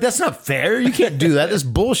 I was like, that's not fair. You can't do that. That's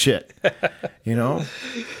bullshit.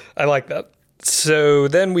 I like that. So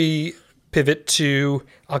then we pivot to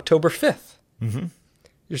October 5th. Mm-hmm.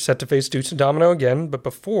 You're set to face Deuce and Domino again, but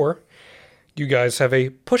before, you guys have a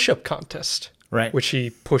push-up contest. Right. Which he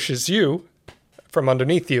pushes you from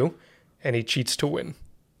underneath you, and he cheats to win.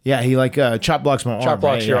 Yeah, he chop blocks my arm. Chop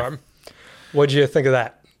blocks your arm. What'd you think of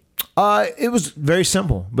that? It was very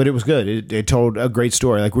simple, but it was good. It told a great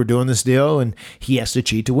story. We're doing this deal, and he has to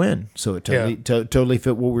cheat to win. So it totally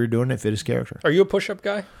fit what we were doing. It fit his character. Are you a push-up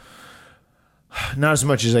guy? Not as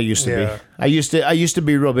much as I used to be. I used to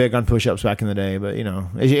be real big on push-ups back in the day, but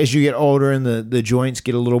as you get older and the joints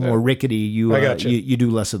get a little more rickety, you do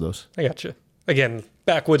less of those. I got you. Again,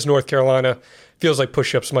 backwoods North Carolina. Feels like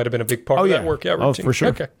push-ups might have been a big part of that workout routine. Oh, for sure.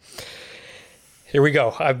 Okay. Here we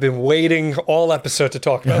go. I've been waiting all episode to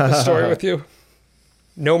talk about this story with you.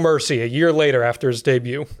 No Mercy, a year later after his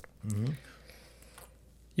debut. Mm-hmm.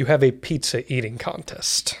 You have a pizza eating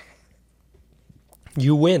contest.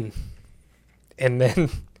 You win. And then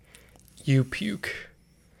you puke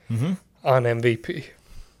on MVP.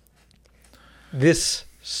 This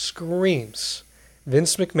screams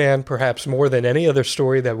Vince McMahon perhaps more than any other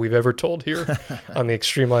story that we've ever told here on the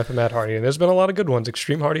Extreme Life of Matt Hardy. And there's been a lot of good ones.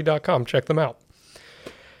 ExtremeHardy.com. Check them out.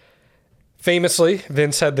 Famously,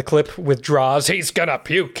 Vince had the clip with Droz. He's gonna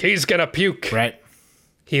puke. He's gonna puke. Right.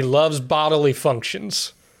 He loves bodily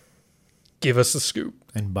functions. Give us the scoop.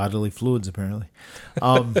 And bodily fluids, apparently.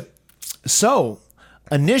 So,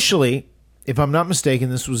 initially, if I'm not mistaken,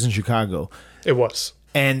 this was in Chicago. It was.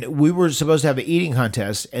 And we were supposed to have an eating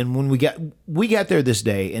contest. And when we got there this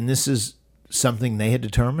day, and this is something they had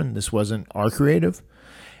determined. This wasn't our creative.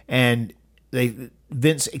 And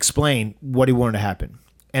Vince explained what he wanted to happen.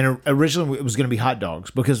 And originally it was going to be hot dogs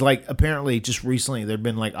because, like, apparently just recently there'd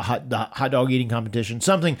been like a hot dog eating competition.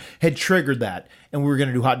 Something had triggered that, and we were going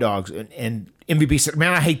to do hot dogs. And MVP said,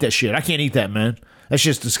 "Man, I hate that shit. I can't eat that, man. That's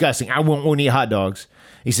just disgusting. I won't eat hot dogs."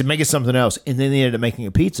 He said, "Make it something else." And then they ended up making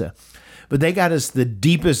a pizza. But they got us the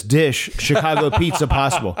deepest dish Chicago pizza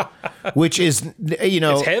possible, which is,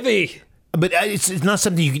 it's heavy. But it's not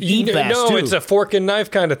something you can eat fast, No, too. it's a fork and knife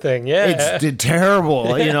kind of thing. Yeah. It's terrible,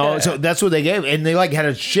 So that's what they gave. And they, had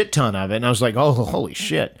a shit ton of it. And I was like, oh, holy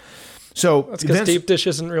shit. So that's because deep dish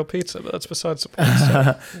isn't real pizza, but that's besides the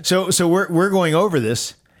point. So we're going over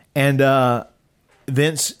this. And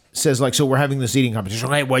Vince says, so we're having this eating competition.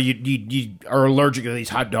 Hey, well, you are allergic to these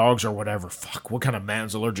hot dogs or whatever. Fuck, what kind of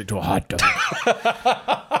man's allergic to a hot dog?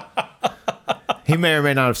 He may or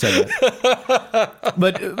may not have said that.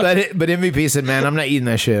 But MVP said, "Man, I'm not eating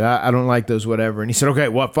that shit. I don't like those, whatever." And he said, "Okay,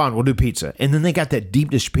 well, fine, we'll do pizza." And then they got that deep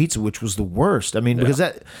dish pizza, which was the worst. I mean, because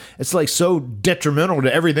it's so detrimental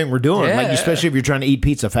to everything we're doing, especially if you're trying to eat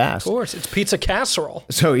pizza fast. Of course, it's pizza casserole.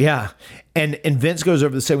 So, yeah. And Vince goes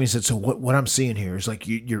over the segment and he said, "So what I'm seeing here is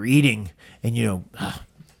you're eating and,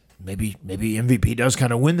 maybe MVP does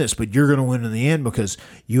kind of win this, but you're going to win in the end because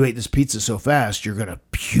you ate this pizza so fast, you're going to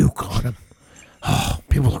puke on him. Oh,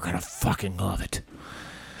 people are going to fucking love it."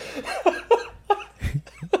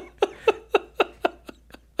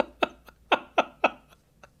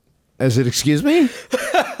 I said, "Excuse me?"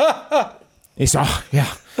 He said, "Oh,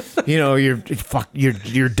 yeah.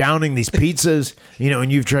 You're downing these pizzas,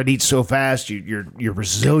 and you've tried to eat so fast. You're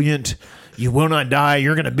resilient. You will not die.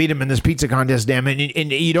 You're going to beat him in this pizza contest, damn it.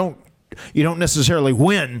 And you don't necessarily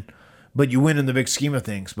win, but you win in the big scheme of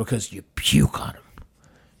things because you puke on him.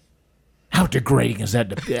 How degrading is that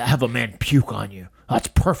to have a man puke on you? That's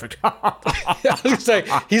perfect." I was going to say,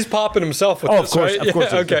 he's popping himself with this, right? Of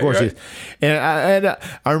course, okay, of course. right. And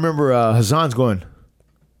I remember Hassan's going.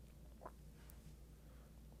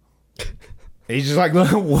 He's just like,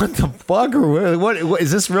 "What the fuck? Or what is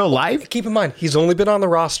this real life?" Keep in mind, he's only been on the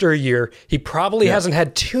roster a year. He probably hasn't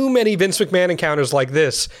had too many Vince McMahon encounters like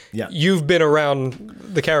this. Yeah. You've been around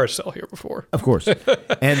the carousel here before. Of course.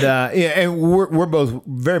 And we're both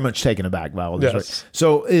very much taken aback by all this. Yes. Right?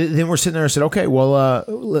 So then we're sitting there and said, "Okay, well,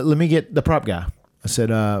 let me get the prop guy." I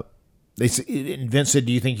said, and Vince said,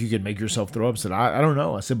 "Do you think you could make yourself throw up?" I said, I don't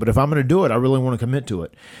know. I said, "But if I'm going to do it, I really want to commit to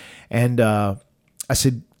it." And I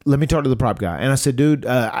said, "Let me talk to the prop guy." And I said, "Dude,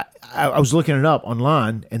 I was looking it up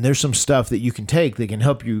online, and there's some stuff that you can take that can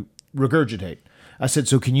help you regurgitate." I said,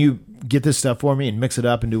 "So can you get this stuff for me and mix it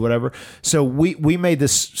up and do whatever?" So we made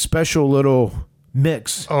this special little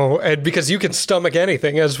mix. Oh, and because you can stomach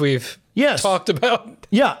anything, as we've talked about.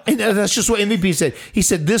 Yeah, and that's just what MVP said. He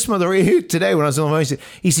said, "This motherfucker," today when I was on the phone,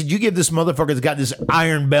 he said, "You give this motherfucker that's got this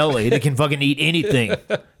iron belly that can fucking eat anything.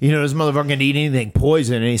 This motherfucker can eat anything,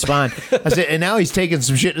 poison, and he's fine." I said, "And now he's taking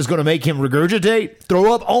some shit that's going to make him regurgitate,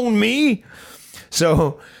 throw up on me."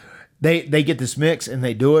 So they get this mix and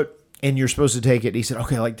they do it. And you're supposed to take it. He said,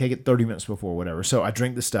 "Okay, take it 30 minutes before, whatever." So I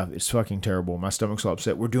drink the stuff. It's fucking terrible. My stomach's all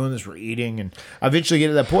upset. We're doing this. We're eating. And I eventually get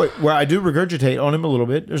to that point where I do regurgitate on him a little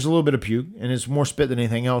bit. There's a little bit of puke, and it's more spit than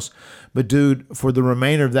anything else. But, dude, for the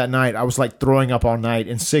remainder of that night, I was, throwing up all night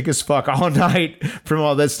and sick as fuck all night from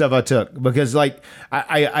all that stuff I took. Because,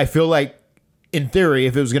 I feel like, in theory,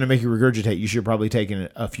 if it was going to make you regurgitate, you should have probably taken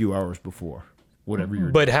it a few hours before, whatever you're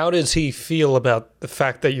doing. But how does he feel about the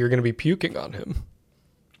fact that you're going to be puking on him?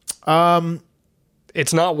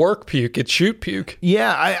 It's not work puke; it's shoot puke.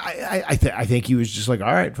 Yeah, I think he was just like,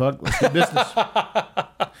 "All right, fuck, let's do business."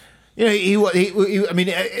 I mean,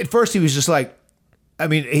 at first he was just like,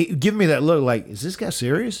 he giving me that look, like, "Is this guy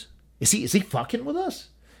serious? Is he fucking with us?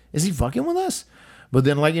 Is he fucking with us?" But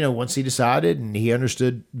then, once he decided and he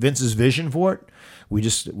understood Vince's vision for it, we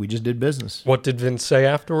just did business. What did Vince say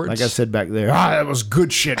afterwards? Like I said back there, that was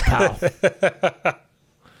good shit, pal.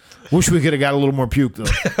 Wish we could have got a little more puke,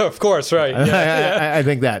 though. Of course, right. Yeah, I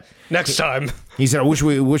think that. Next time. He said, I wish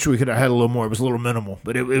we could have had a little more. It was a little minimal,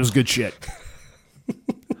 but it was good shit.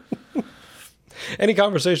 Any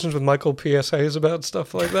conversations with Michael PSAs about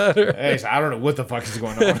stuff like that? Or? Hey, I don't know what the fuck is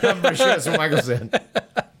going on. I'm pretty sure that's what Michael said.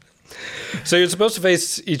 So you're supposed to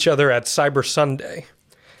face each other at Cyber Sunday,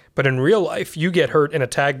 but in real life, you get hurt in a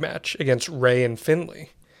tag match against Ray and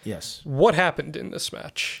Finley. Yes. What happened in this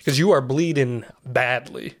match? Because you are bleeding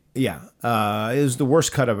badly. Yeah. It was the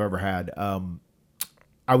worst cut I've ever had.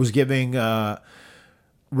 I was giving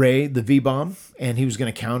Ray the V-bomb, and he was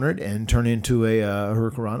going to counter it and turn into a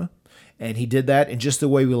Hurricanrana. And he did that, and just the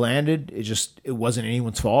way we landed, it wasn't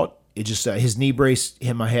anyone's fault. It just his knee brace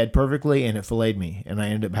hit my head perfectly, and it filleted me. And I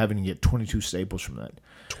ended up having to get 22 staples from that.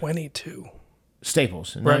 22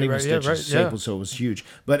 staples, and right, not even right, stitches, yeah, right, staples. So it was huge.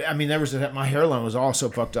 But I mean, my hairline was all so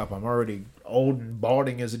fucked up. I'm already old and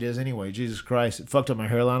balding as it is anyway. Jesus Christ, it fucked up my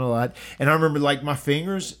hairline a lot. And I remember my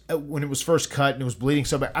fingers when it was first cut and it was bleeding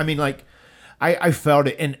so bad. I mean, I felt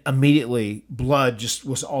it, and immediately blood just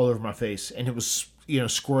was all over my face, and it was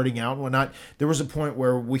squirting out and whatnot. There was a point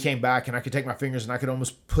where we came back and I could take my fingers and I could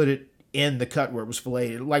almost put it in the cut where it was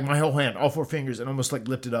filleted, like my whole hand, all 4 fingers, and almost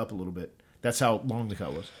lift it up a little bit. That's how long the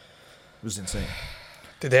cut was. It was insane.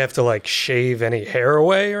 Did they have to shave any hair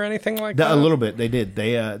away or anything like that? A little bit. They did.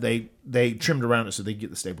 They trimmed around it so they could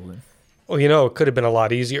get the staples in. Well, it could have been a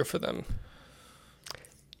lot easier for them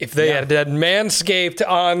if they had Manscaped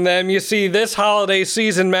on them. You see, this holiday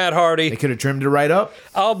season, Matt Hardy, they could have trimmed it right up.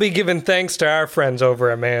 I'll be giving thanks to our friends over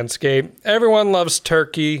at Manscaped. Everyone loves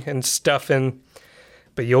turkey and stuffing,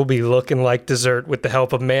 but you'll be looking like dessert with the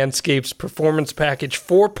help of Manscaped's Performance Package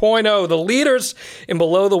 4.0. The leaders in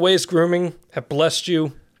below-the-waist grooming have blessed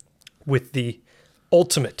you with the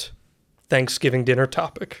ultimate Thanksgiving dinner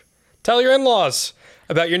topic. Tell your in-laws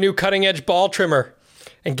about your new cutting-edge ball trimmer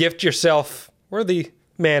and gift yourself, or the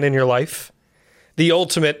man in your life, the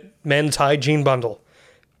ultimate men's hygiene bundle.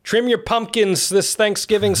 Trim your pumpkins this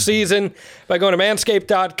Thanksgiving season by going to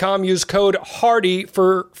manscaped.com. Use code HARDY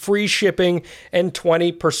for free shipping and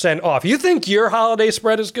 20% off. You think your holiday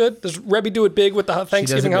spread is good? Does Rebby do it big with the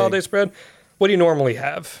Thanksgiving holiday spread? What do you normally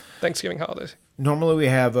have Thanksgiving holidays? Normally we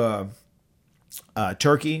have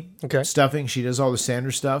turkey, okay, stuffing. She does all the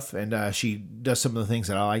standard stuff, and she does some of the things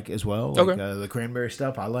that I like as well, like the cranberry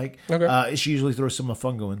stuff I like. Okay. She usually throws some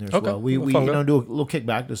mofongo in there as well. We do a little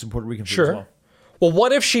kickback to some Puerto Rican food as well. Well,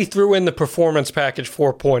 what if she threw in the Performance Package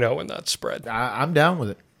 4.0 in that spread? I'm down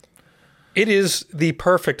with it. It is the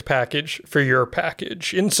perfect package for your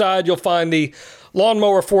package. Inside, you'll find the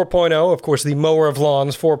Lawnmower 4.0, of course, the Mower of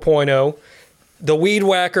Lawns 4.0, the Weed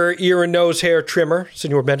Whacker ear and nose hair trimmer.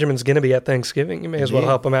 Senor Benjamin's going to be at Thanksgiving. You may as well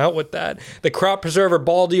help him out with that. The Crop Preserver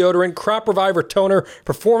ball deodorant, Crop Reviver toner,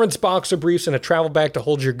 Performance boxer briefs, and a travel bag to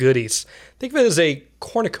hold your goodies. Think of it as a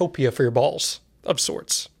cornucopia for your balls of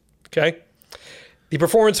sorts. Okay? The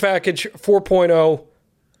Performance Package 4.0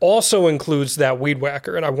 also includes that Weed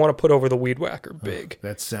Whacker, and I want to put over the Weed Whacker big.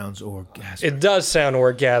 That sounds orgasmic. It does sound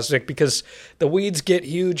orgasmic because the weeds get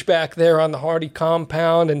huge back there on the Hardy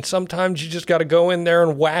compound, and sometimes you just got to go in there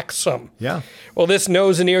and whack some. Yeah. Well, this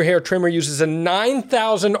nose and ear hair trimmer uses a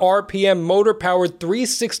 9,000 RPM motor-powered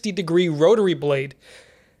 360-degree rotary blade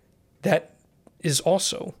that is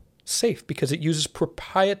also safe because it uses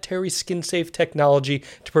proprietary skin-safe technology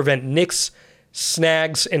to prevent nicks,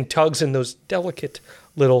 snags, and tugs in those delicate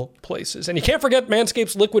little places. And you can't forget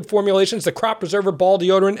Manscaped's liquid formulations, the Crop Preserver ball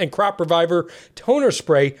deodorant and Crop Reviver toner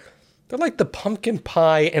spray. They're like the pumpkin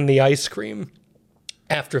pie and the ice cream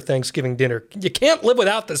after Thanksgiving dinner. You can't live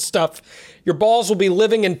without this stuff. Your balls will be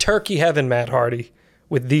living in turkey heaven, Matt Hardy,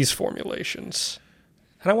 with these formulations.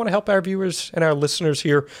 And I want to help our viewers and our listeners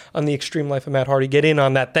here on the Extreme Life of Matt Hardy get in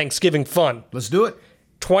on that Thanksgiving fun. Let's do it.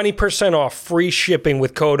 20% off free shipping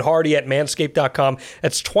with code HARDY at manscaped.com.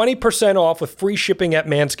 That's 20% off with free shipping at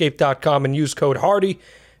manscaped.com and use code HARDY.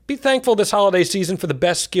 Be thankful this holiday season for the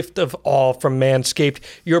best gift of all from Manscaped.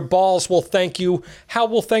 Your balls will thank you. How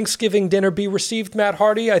will Thanksgiving dinner be received, Matt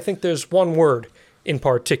Hardy? I think there's one word in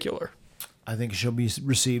particular. I think it shall be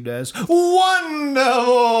received as wonderful.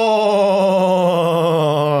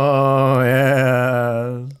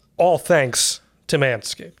 Yeah. All thanks to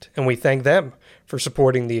Manscaped, and we thank them for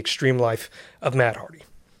supporting the extreme life of Matt Hardy.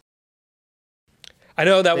 I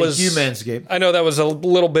know that was you, Manscaped. I know that was a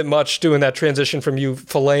little bit much doing that transition from you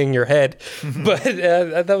filleting your head, but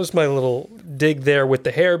that was my little dig there with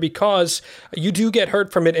the hair, because you do get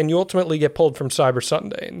hurt from it, and you ultimately get pulled from Cyber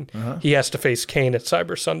Sunday, and he has to face Kane at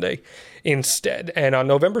Cyber Sunday instead. And on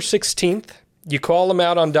November 16th, you call him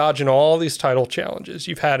out on dodging all these title challenges.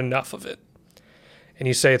 You've had enough of it, and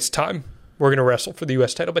you say it's time. We're going to wrestle for the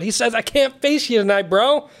U.S. title, but he says, I can't face you tonight,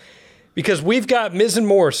 bro, because we've got Miz and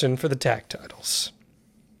Morrison for the tag titles.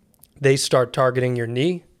 They start targeting your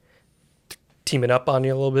knee, teaming up on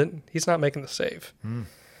you a little bit. He's not making the save.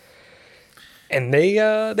 And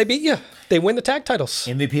they beat you. They win the tag titles.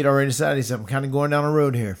 MVP had already decided, he said, I'm kind of going down a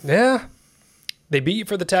road here. Yeah. They beat you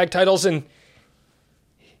for the tag titles, and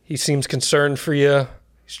he seems concerned for you.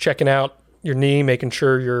 He's checking out your knee, making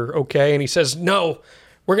sure you're okay. And he says, no,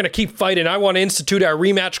 we're going to keep fighting. I want to institute our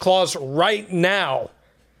rematch clause right now.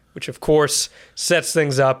 Which, of course, sets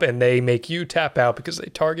things up, and they make you tap out because they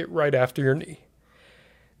target right after your knee.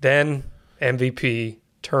 Then MVP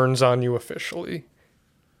turns on you officially,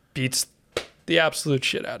 beats the absolute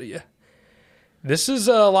shit out of you. This is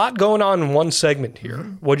a lot going on in one segment here.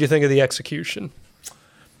 What do you think of the execution?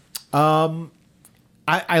 I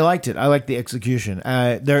liked it. I liked the execution.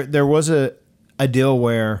 There was a deal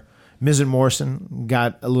where Miz and Morrison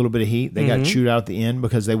got a little bit of heat. They got chewed out at the end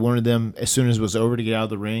because they wanted them, as soon as it was over, to get out of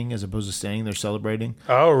the ring as opposed to staying there celebrating.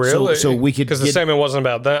 Oh, really? So we could, because the segment wasn't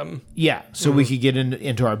about them. Yeah, so we could get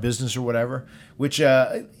into our business or whatever. Which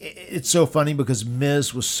it's so funny because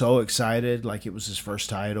Miz was so excited, like it was his first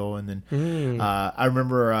title, and then I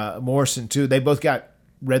remember Morrison too. They both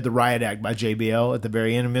read the Riot Act by JBL at the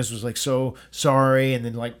very end, and Miz was like so sorry, and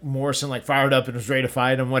then like Morrison like fired up and was ready to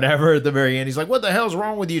fight him, whatever. At the very end, he's like, "What the hell's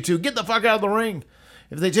wrong with you two? Get the fuck out of the ring!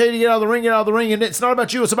 If they tell you to get out of the ring, get out of the ring, and it's not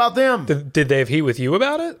about you, it's about them." Did they have heat with you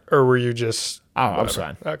about it, or were you just? Oh, I was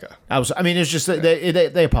fine. Okay. I mean, it's just that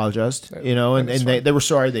they apologized, you know, and they were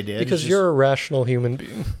sorry they did. Because you're a rational human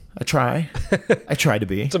being. I try to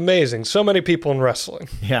be. It's amazing. So many people in wrestling.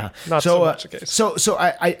 Yeah. Not so much the case. So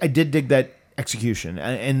I did dig that execution,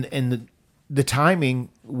 and the timing.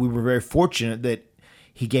 We were very fortunate that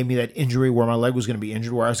he gave me that injury where my leg was going to be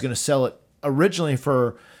injured, where I was going to sell it originally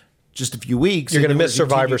for just a few weeks. You're going to miss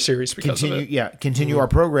Survivor Series because of it. Yeah, continue our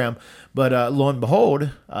program. But lo and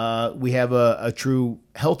behold, we have a true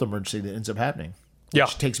health emergency that ends up happening.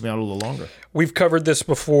 Which takes me out a little longer. We've covered this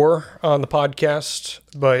before on the podcast,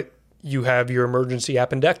 but you have your emergency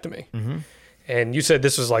appendectomy. And you said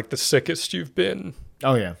this is like the sickest you've been.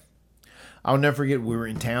 Oh, yeah. I'll never forget, we were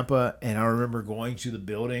in Tampa, and I remember going to the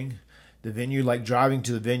building, the venue, like driving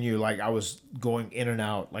to the venue, like I was going in and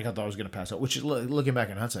out, like I thought I was going to pass out, which is, looking back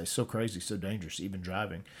in hindsight, is so crazy, so dangerous, even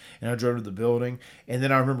driving. And I drove to the building, and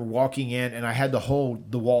then I remember walking in, and I had to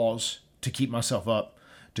hold the walls to keep myself up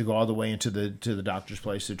to go all the way into the doctor's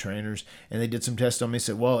place, the trainers, and they did some tests on me,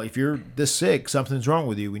 said, well, if you're this sick, something's wrong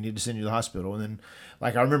with you, we need to send you to the hospital. And then,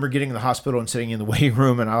 like, I remember getting in the hospital and sitting in the waiting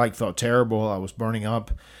room, and I, like, felt terrible. I was burning up.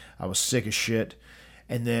 I was sick as shit.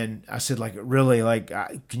 And then I said, like, really, like,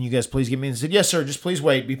 can you guys please get me in? They said, yes, sir, just please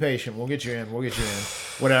wait, be patient, we'll get you in,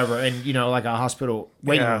 whatever. And, you know, like a hospital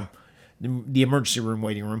waiting room, the emergency room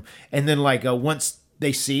waiting room. And then, like, once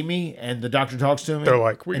they see me and the doctor talks to me, they're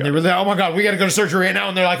like, they were like, oh my God, we got to go to surgery right now.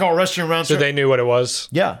 And they're like, all rushing around. So they knew what it was?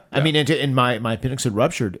 Yeah. I mean, and my appendix had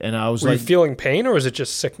ruptured, and I was Were you feeling pain, or was it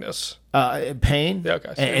just sickness? Pain. Yeah,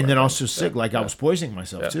 okay. So and then also sick. Like I was poisoning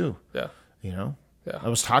myself too. Yeah. You know? Yeah. I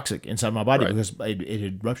was toxic inside my body because it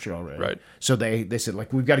had ruptured already. Right. So they said,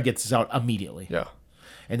 like, we've got to get this out immediately. Yeah.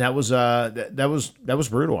 And that was that was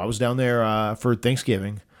brutal. I was down there for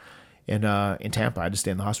Thanksgiving in Tampa. I had to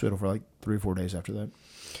stay in the hospital for like 3 or 4 days after that.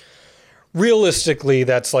 Realistically,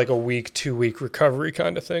 that's like a week, 2 week recovery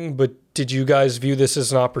kind of thing. But did you guys view this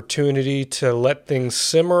as an opportunity to let things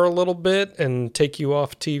simmer a little bit and take you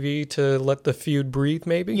off TV to let the feud breathe,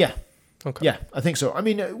 maybe? Yeah. Okay. Yeah, I think so. I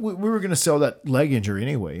mean, we were going to sell that leg injury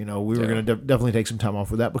anyway. You know, we were going to definitely take some time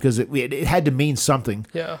off with that because it had to mean something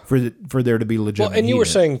for there to be legitimate. Well, and you were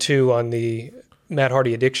saying, too, on the Matt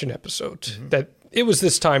Hardy addiction episode that it was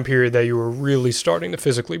this time period that you were really starting to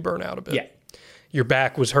physically burn out a bit. Yeah. Your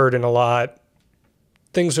back was hurting a lot.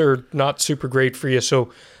 Things are not super great for you.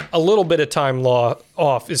 So a little bit of time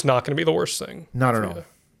off is not going to be the worst thing. Not at all.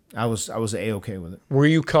 I was A-okay with it. Were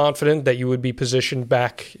you confident that you would be positioned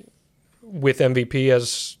back with MVP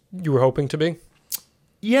as you were hoping to be?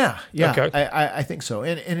 Yeah. Okay. I think so.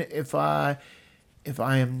 And if I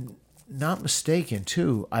am not mistaken,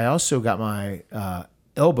 too, I also got my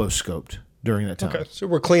elbow scoped during that time. Okay, so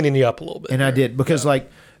we're cleaning you up a little bit. And there. I did because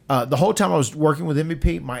the whole time I was working with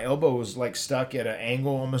MVP, my elbow was like stuck at an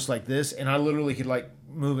angle almost like this, and I literally could like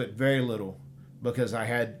move it very little because I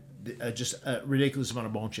had just a ridiculous amount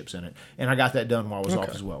of bone chips in it, and I got that done while I was off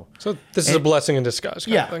as well. So this is a blessing in disguise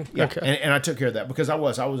kind of thing. Yeah, Okay. and I took care of that because I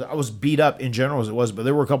was beat up in general as it was, but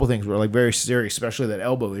there were a couple things that were like very serious, especially that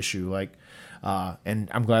elbow issue. Like, and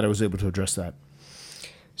I'm glad I was able to address that.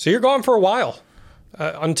 So you're gone for a while.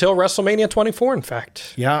 Until WrestleMania 24, in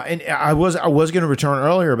fact. Yeah, and I was going to return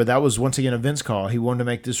earlier, but that was once again a Vince call. He wanted to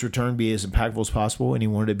make this return be as impactful as possible, and he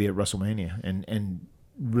wanted to be at WrestleMania and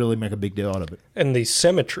really make a big deal out of it. And the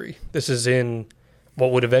symmetry. This is in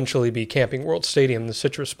what would eventually be Camping World Stadium, the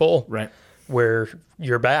Citrus Bowl, Right. where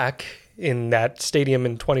you're back in that stadium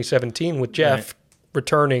in 2017 with Jeff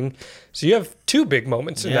returning. So you have two big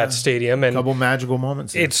moments in that stadium, and A couple magical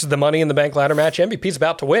moments. it's the Money in the Bank ladder match. MVP's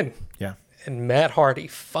about to win. Yeah. And Matt Hardy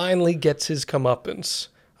finally gets his comeuppance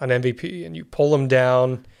on MVP, and you pull him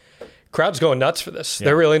down. Crowd's going nuts for this.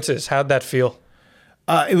 They're real into this. How'd that feel?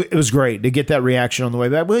 It was great to get that reaction on the way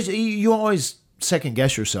back. But you always second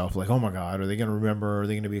guess yourself, like, oh my God, are they going to remember? Are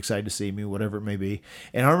they going to be excited to see me? Whatever it may be.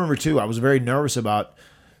 And I remember too, I was very nervous about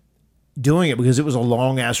doing it because it was a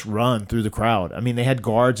long ass run through the crowd. I mean, they had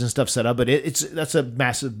guards and stuff set up, but that's a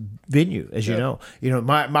massive venue, as you know. You know,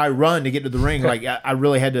 my run to get to the ring, like I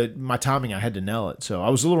really had to, my timing, I had to nail it. So I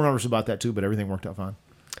was a little nervous about that too, but everything worked out fine.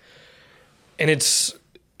 And it's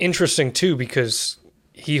interesting too because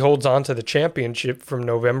he holds on to the championship from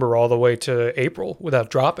November all the way to April without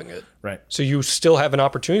dropping it. Right. So you still have an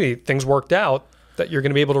opportunity. Things worked out that you're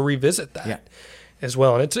going to be able to revisit that as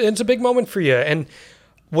well. And it's a big moment for you. And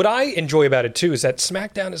what I enjoy about it too is that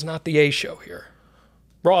SmackDown is not the A show here.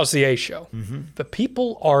 Raw is the A show. Mm-hmm. The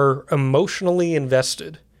people are emotionally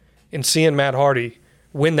invested in seeing Matt Hardy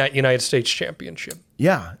win that United States Championship.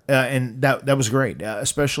 Yeah, and that was great,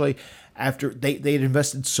 especially after they had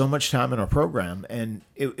invested so much time in our program, and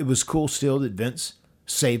it was cool still that Vince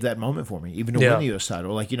saved that moment for me, even to win the U.S.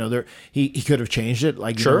 title. Like, you know, he could have changed it.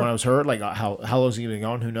 Like, you know, when I was hurt, like how long is he going to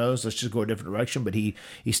go on? Who knows? Let's just go a different direction. But he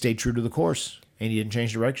stayed true to the course, and he didn't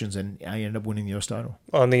change directions, and I ended up winning the U.S. title.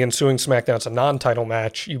 On the ensuing SmackDown, it's a non-title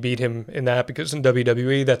match. You beat him in that because in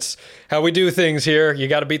WWE, that's how we do things here. You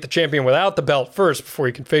got to beat the champion without the belt first before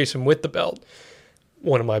you can face him with the belt.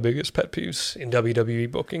 One of my biggest pet peeves in WWE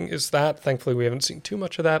booking is that. Thankfully, we haven't seen too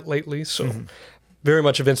much of that lately, so very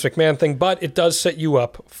much a Vince McMahon thing. But it does set you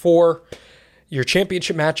up for your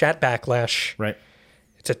championship match at Backlash. Right.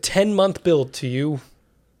 It's a 10-month build to you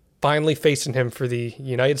finally facing him for the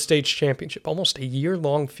United States Championship, almost a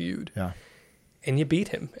year-long feud. Yeah. And you beat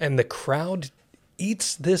him. And the crowd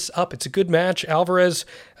eats this up. It's a good match. Alvarez,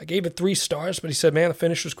 I gave it 3 stars, but he said, man, the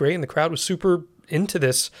finish was great, and the crowd was super into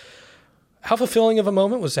this. How fulfilling of a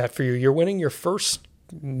moment was that for you? You're winning your first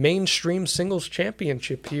mainstream singles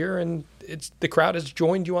championship here, and the crowd has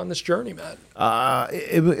joined you on this journey, Matt.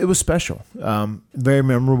 It was special, very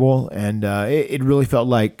memorable, and it really felt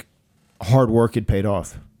like hard work had paid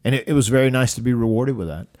off. And it was very nice to be rewarded with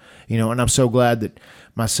that. You know, and I'm so glad that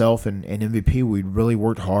myself and MVP, we really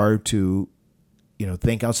worked hard to, you know,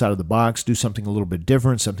 think outside of the box, do something a little bit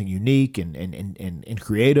different, something unique and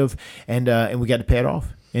creative, and we got to pay it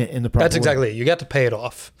off in the proper That's exactly way. it. You got to pay it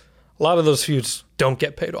off. A lot of those feuds don't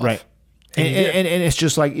get paid off. Right. And it's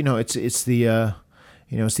just like, you know, it's the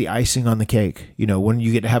it's the icing on the cake. You know, when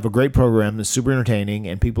you get to have a great program that's super entertaining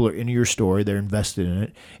and people are into your story, they're invested in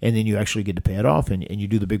it, and then you actually get to pay it off and you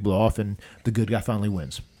do the big blow off and the good guy finally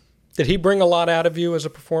wins. Did he bring a lot out of you as a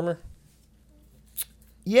performer?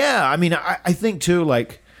 Yeah, I mean, I think too,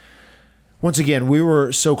 like, once again, we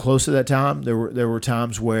were so close at that time. There were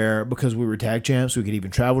times where, because we were tag champs, we could even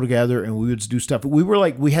travel together and we would do stuff.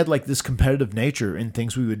 We had like this competitive nature in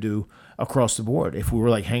things we would do across the board. If we were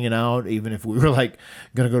like hanging out, even if we were like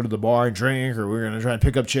going to go to the bar and drink, or we were going to try and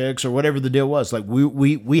pick up chicks or whatever the deal was, like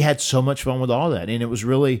we had so much fun with all that. And it was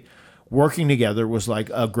really, working together was like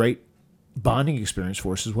a great bonding experience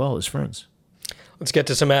for us as well as friends. Let's get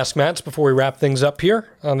to some Ask Matts before we wrap things up here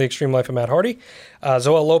on The Extreme Life of Matt Hardy.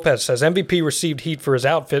 Zoel Lopez says, MVP received heat for his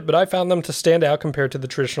outfit, but I found them to stand out compared to the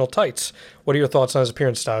traditional tights. What are your thoughts on his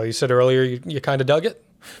appearance style? You said earlier you kind of dug it?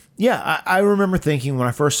 Yeah, I remember thinking when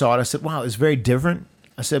I first saw it, I said, wow, it's very different.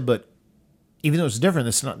 I said, but even though it's different,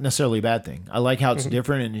 it's not necessarily a bad thing. I like how it's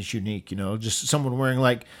different and it's unique. You know, just someone wearing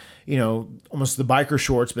like, you know, almost the biker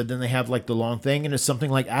shorts, but then they have like the long thing, and it's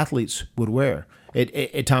something like athletes would wear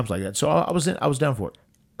at times like that. So I was down for it.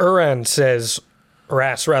 Uran says, or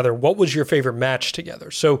asks rather, what was your favorite match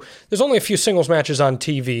together? So there's only a few singles matches on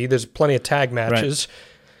TV. There's plenty of tag matches. Right.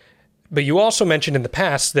 But you also mentioned in the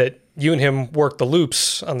past that you and him worked the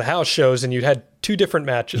loops on the house shows, and you'd had 2 different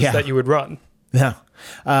matches that you would run. Yeah.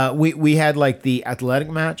 We had like the athletic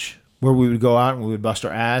match where we would go out and we would bust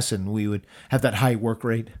our ass and we would have that high work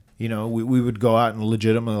rate. You know, we would go out and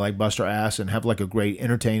legitimately like bust our ass and have like a great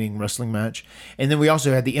entertaining wrestling match. And then we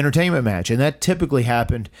also had the entertainment match. And that typically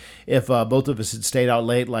happened if both of us had stayed out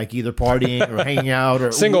late, like either partying or hanging out.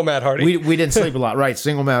 Or Single Matt Hardy. We didn't sleep a lot. Right.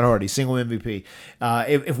 Single Matt Hardy, single MVP.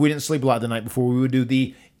 If we didn't sleep a lot the night before, we would do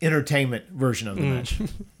the entertainment version of the match.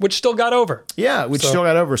 Which still got over. Yeah, which still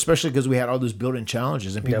got over, especially because we had all those built-in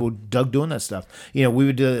challenges and people dug doing that stuff. You know, we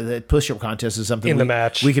would do the push-up contest or something. In the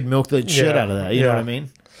match. We could milk the shit out of that. You know what I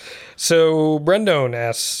mean? So Brendon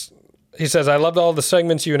asks, he says, I loved all the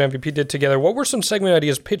segments you and MVP did together. What were some segment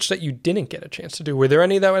ideas pitched that you didn't get a chance to do? Were there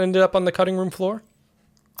any that ended up on the cutting room floor?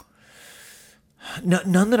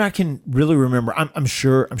 None that I can really remember. I'm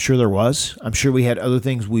sure there was. I'm sure we had other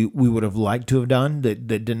things we would have liked to have done that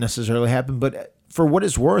didn't necessarily happen. But for what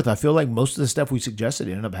it's worth, I feel like most of the stuff we suggested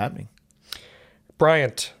ended up happening.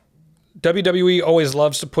 Bryant, WWE always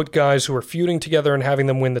loves to put guys who are feuding together and having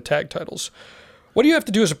them win the tag titles. What do you have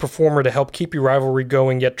to do as a performer to help keep your rivalry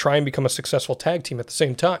going, yet try and become a successful tag team at the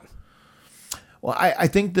same time? Well, I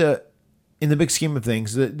think in the big scheme of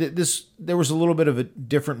things, there was a little bit of a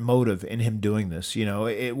different motive in him doing this. You know,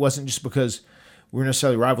 it wasn't just because we were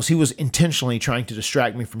necessarily rivals. He was intentionally trying to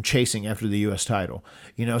distract me from chasing after the U.S. title.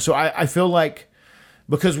 You know, so I feel like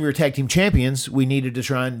because we were tag team champions, we needed to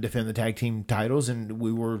try and defend the tag team titles, and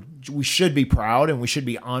we should be proud and we should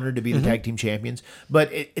be honored to be the tag team champions.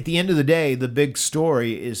 But at the end of the day, the big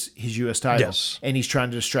story is his U.S. title, and he's trying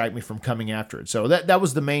to distract me from coming after it. So that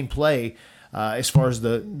was the main play. As far as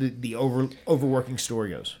the overworking story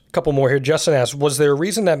goes. A couple more here. Justin asks, was there a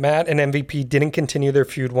reason that Matt and MVP didn't continue their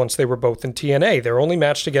feud once they were both in TNA? Their only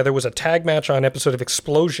match together was a tag match on an episode of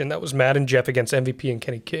Explosion. That was Matt and Jeff against MVP and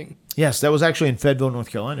Kenny King. Yes, that was actually in Fayetteville, North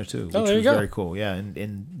Carolina, too, which was go. very cool. Yeah,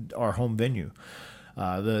 in our home venue,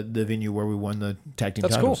 the venue where we won the tag team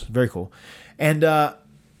titles. Cool. Very cool. And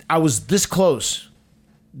I was this close.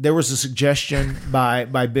 There was a suggestion by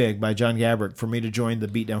John Gabrick for me to join the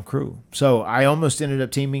Beatdown crew. So I almost ended up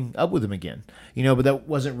teaming up with him again. You know, but that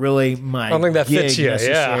wasn't really my I don't think that gig fits you,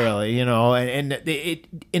 necessarily, you know, and it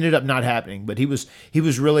ended up not happening. But he was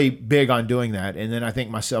really big on doing that. And then I think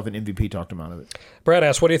myself and MVP talked him out of it. Brad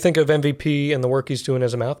asks, what do you think of MVP and the work he's doing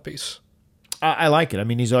as a mouthpiece? I like it. I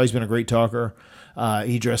mean, he's always been a great talker.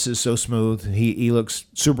 He dresses so smooth. He looks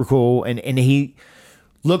super cool. And he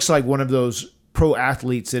looks like one of those pro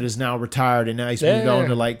athletes that is now retired and now he's moved on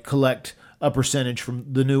to like collect a percentage from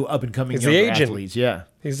the new up and coming younger athletes. Yeah.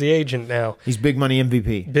 He's the agent now. He's big money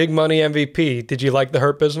MVP. Big money MVP. Did you like the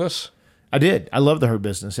Hurt Business? I did. I love the Hurt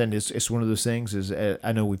Business, and it's one of those things is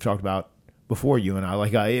I know we've talked about before, you and I,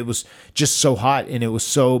 like it was just so hot and it was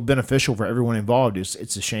so beneficial for everyone involved.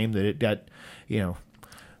 It's a shame that it got, you know,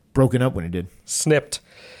 broken up when it did. Snipped.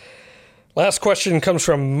 Last question comes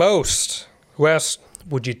from Most, who asks,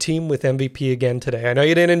 would you team with MVP again today? I know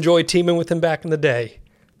you didn't enjoy teaming with him back in the day,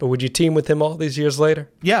 but would you team with him all these years later?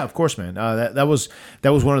 Yeah, of course, man. That was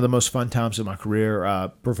one of the most fun times of my career,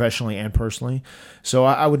 professionally and personally. So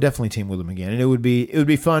I would definitely team with him again, and it would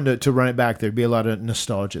be fun to run it back. There'd be a lot of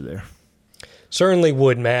nostalgia there. Certainly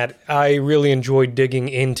would, Matt. I really enjoyed digging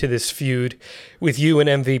into this feud with you and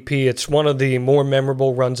MVP. It's one of the more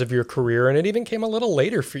memorable runs of your career, and it even came a little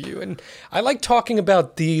later for you. And I like talking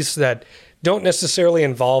about these that don't necessarily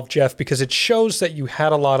involve Jeff because it shows that you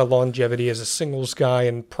had a lot of longevity as a singles guy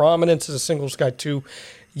and prominence as a singles guy too.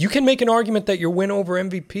 You can make an argument that your win over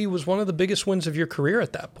MVP was one of the biggest wins of your career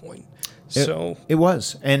at that point. It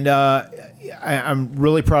was. And I'm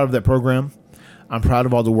really proud of that program. I'm proud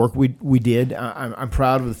of all the work we did. I'm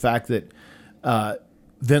proud of the fact that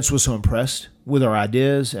Vince was so impressed with our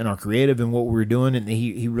ideas and our creative and what we were doing, and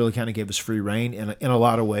he really kind of gave us free reign in a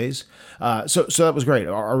lot of ways. So that was great.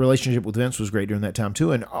 Our relationship with Vince was great during that time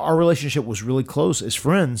too, and our relationship was really close as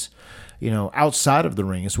friends, you know, outside of the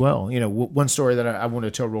ring as well. You know, one story that I want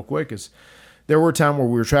to tell real quick is there were a time where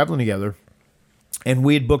we were traveling together, and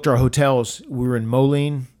we had booked our hotels. We were in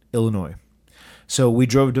Moline, Illinois. So we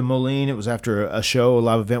drove to Moline. It was after a show, a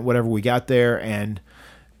live event, whatever. We got there, and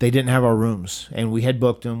they didn't have our rooms. And we had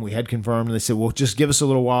booked them. We had confirmed. And they said, well, just give us a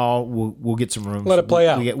little while. We'll get some rooms. Let it play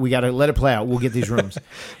out. We got to let it play out. We'll get these rooms.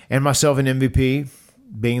 And myself and MVP,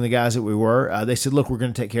 being the guys that we were, they said, look, we're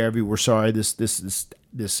going to take care of you. We're sorry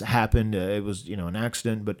this happened. It was, you know, an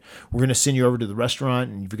accident. But we're going to send you over to the restaurant.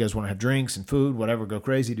 And if you guys want to have drinks and food, whatever, go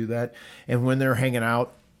crazy, do that. And when they're hanging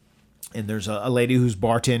out, and there's a lady who's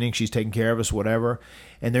bartending. She's taking care of us, whatever.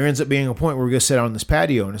 And there ends up being a point where we go sit out on this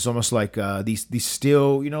patio, and it's almost like these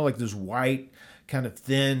steel, you know, like those white, kind of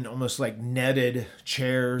thin, almost like netted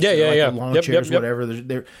chairs. Yeah. Long chairs, whatever.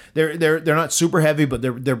 They're not super heavy, but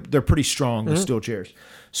they're pretty strong, the steel chairs.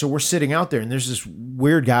 So we're sitting out there, and there's this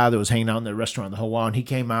weird guy that was hanging out in the restaurant the whole while, and he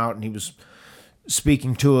came out and he was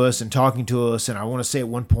speaking to us and talking to us. And I want to say at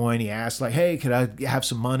one point he asked, like, hey, could I have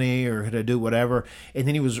some money or could I do whatever? And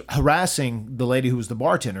then he was harassing the lady who was the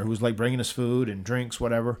bartender, who was like bringing us food and drinks,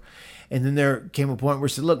 whatever. And then there came a point where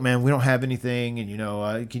he said, look, man, we don't have anything.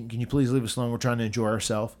 And, can you please leave us alone? We're trying to enjoy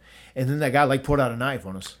ourselves. And then that guy like pulled out a knife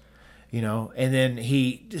on us. And then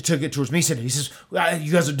he took it towards me. He says,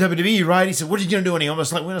 you guys are WWE, right? He said, what are you going to do? And he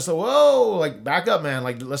almost like went and said, whoa, like back up, man.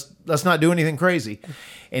 Like, let's not do anything crazy.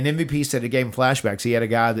 And MVP said it gave him flashbacks. He had a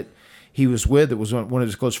guy that he was with that was one of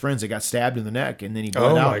his close friends that got stabbed in the neck. And then he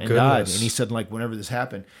bled out and died. And he said, like, whenever this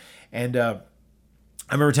happened. And I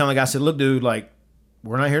remember telling the guy, I said, look, dude, like,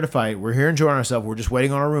 we're not here to fight. We're here enjoying ourselves. We're just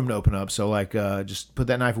waiting on our room to open up. So, like, just put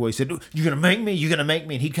that knife away. He said, you're going to make me? You're going to make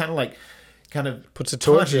me? And he kind of puts it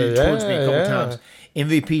towards me a couple times.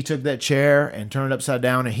 MVP took that chair and turned it upside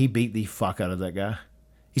down, and he beat the fuck out of that guy.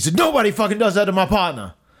 He said, nobody fucking does that to my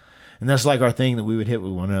partner. And that's like our thing that we would hit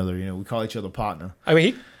with one another. We call each other partner. I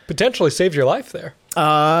mean, he potentially saved your life there.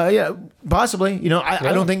 Yeah, possibly.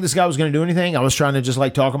 I don't think this guy was going to do anything. I was trying to just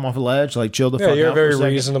like talk him off a ledge, like chill the fuck out. You're very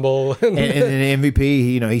reasonable. and MVP,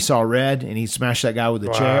 he saw red and he smashed that guy with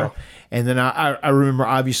the chair. And then I remember,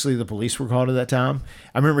 obviously, the police were called at that time.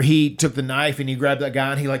 I remember he took the knife and he grabbed that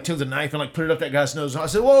guy and he like took the knife and like put it up that guy's nose. I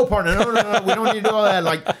said, whoa, partner, no, we don't need to do all that.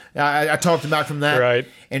 Like I talked him back from that. Right.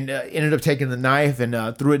 And ended up taking the knife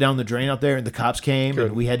and threw it down the drain out there, and the cops came. Good.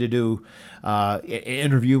 And we had to do an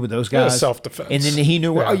interview with those guys. Self-defense. And then he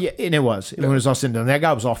knew and it was. When it was all said and done, that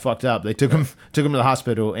guy was all fucked up. They took him to the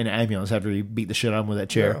hospital in an ambulance after he beat the shit out of him with that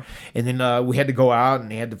chair. Yeah. And then we had to go out,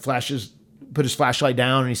 and he had to put his flashlight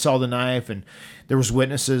down, and he saw the knife, and there was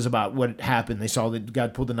witnesses about what happened. They saw the guy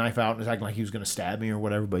pulled the knife out and was acting like he was going to stab me or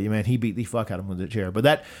whatever. But man, he beat the fuck out of him with the chair.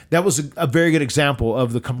 But that was a very good example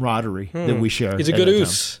of the camaraderie that we share. He's a good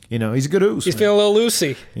oos. He's a good oos. He's feeling a little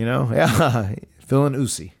loosey. Yeah, feeling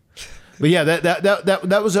oosy. But yeah,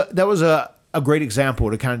 that was a great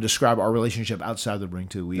example to kind of describe our relationship outside the ring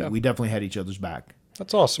too. We definitely had each other's back.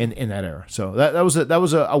 That's awesome in that era. So that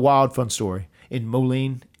was a wild, fun story in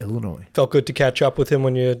Moline, Illinois. Felt good to catch up with him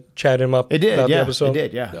when you chatted him up. It did, about yeah. The episode.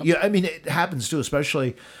 It did, yeah. I mean, it happens too,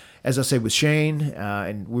 especially as I say with Shane,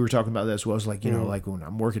 and we were talking about that as well. It's like like when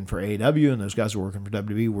I'm working for AEW and those guys are working for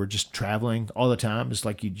WWE, we're just traveling all the time. It's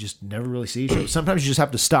like you just never really see each other. Sometimes you just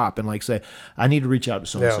have to stop and like say, I need to reach out to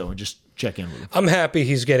so and so and just check in with him. I'm happy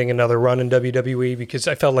he's getting another run in WWE because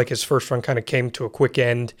I felt like his first run kind of came to a quick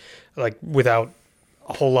end, like without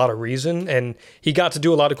a whole lot of reason, and he got to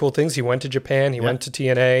do a lot of cool things. He went to Japan, he went to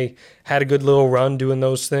TNA, had a good little run doing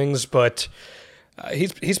those things, but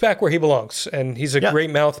he's back where he belongs, and he's a great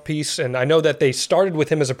mouthpiece. And I know that they started with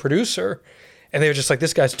him as a producer, and they were just like,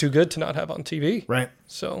 this guy's too good to not have on TV. Right.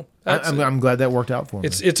 So I'm glad that worked out for him.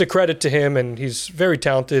 It's a credit to him, and he's very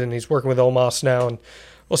talented, and he's working with Omos now, and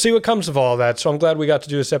we'll see what comes of all that. So I'm glad we got to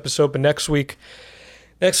do this episode, but next week's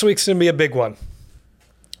going to be a big one.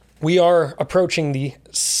 We are approaching the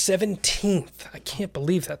 17th, I can't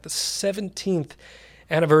believe that, the 17th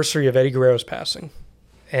anniversary of Eddie Guerrero's passing.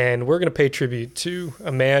 And we're going to pay tribute to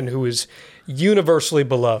a man who is universally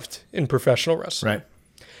beloved in professional wrestling. Right.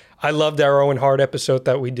 I loved our Owen Hart episode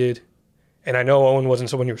that we did. And I know Owen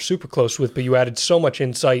wasn't someone you were super close with, but you added so much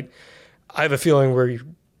insight. I have a feeling we're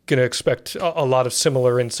going to expect a lot of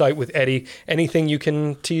similar insight with Eddie. Anything you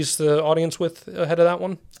can tease the audience with ahead of that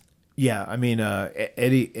one? Yeah, I mean,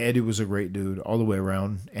 Eddie was a great dude all the way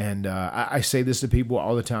around. And I say this to people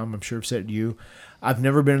all the time. I'm sure I've said it to you. I've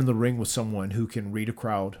never been in the ring with someone who can read a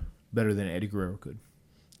crowd better than Eddie Guerrero could.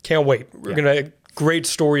 Can't wait. We're going to great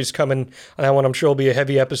stories coming on that one. I'm sure it'll be a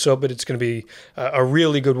heavy episode, but it's going to be a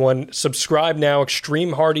really good one. Subscribe now,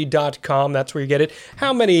 extremehardy.com. That's where you get it.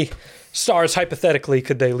 How many stars, hypothetically,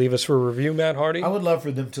 could they leave us for a review, Matt Hardy? I would love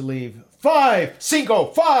for them to leave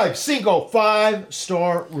 5-star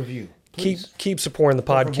review. Keep supporting the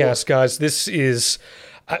podcast, guys. This is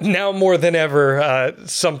now more than ever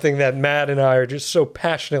something that Matt and I are just so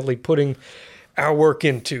passionately putting our work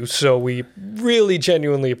into. So we really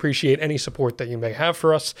genuinely appreciate any support that you may have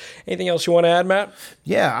for us. Anything else you want to add, Matt?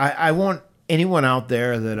 Yeah, I want anyone out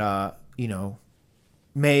there that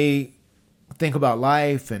may think about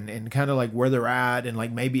life and kind of like where they're at, and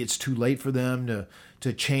like maybe it's too late for them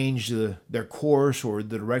to change their course or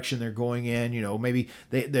the direction they're going in. Maybe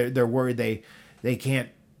they're worried they can't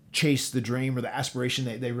chase the dream or the aspiration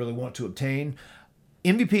that they really want to obtain.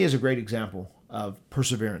 MVP is a great example of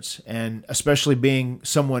perseverance, and especially being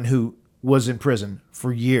someone who was in prison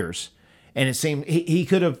for years. And it seemed he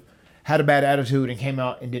could have had a bad attitude and came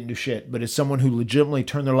out and didn't do shit, but it's someone who legitimately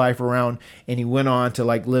turned their life around, and he went on to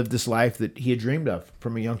like live this life that he had dreamed of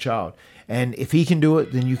from a young child. And if he can do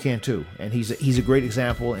it, then you can too. And he's a great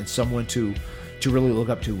example and someone to really look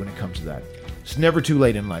up to when it comes to that. It's never too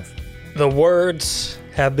late in life. The words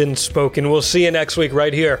have been spoken. We'll see you next week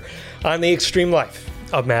right here on The Extreme Life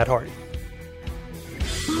of Matt Hardy.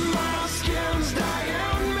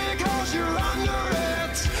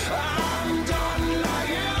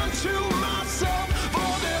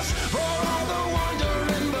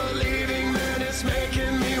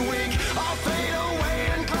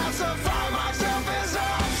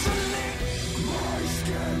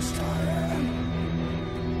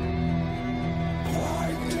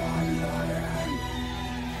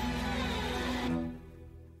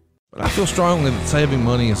 But I feel strongly that saving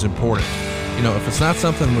money is important. You know, if it's not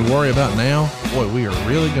something we worry about now, boy, we are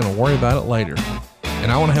really going to worry about it later. And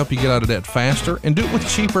I want to help you get out of debt faster and do it with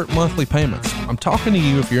cheaper monthly payments. I'm talking to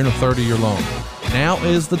you if you're in a 30-year loan. Now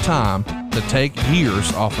is the time to take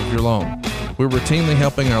years off of your loan. We're routinely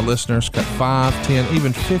helping our listeners cut 5, 10,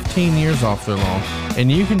 even 15 years off their loan. And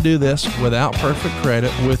you can do this without perfect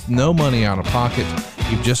credit with no money out of pocket.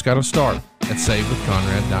 You've just got to start at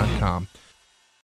SaveWithConrad.com.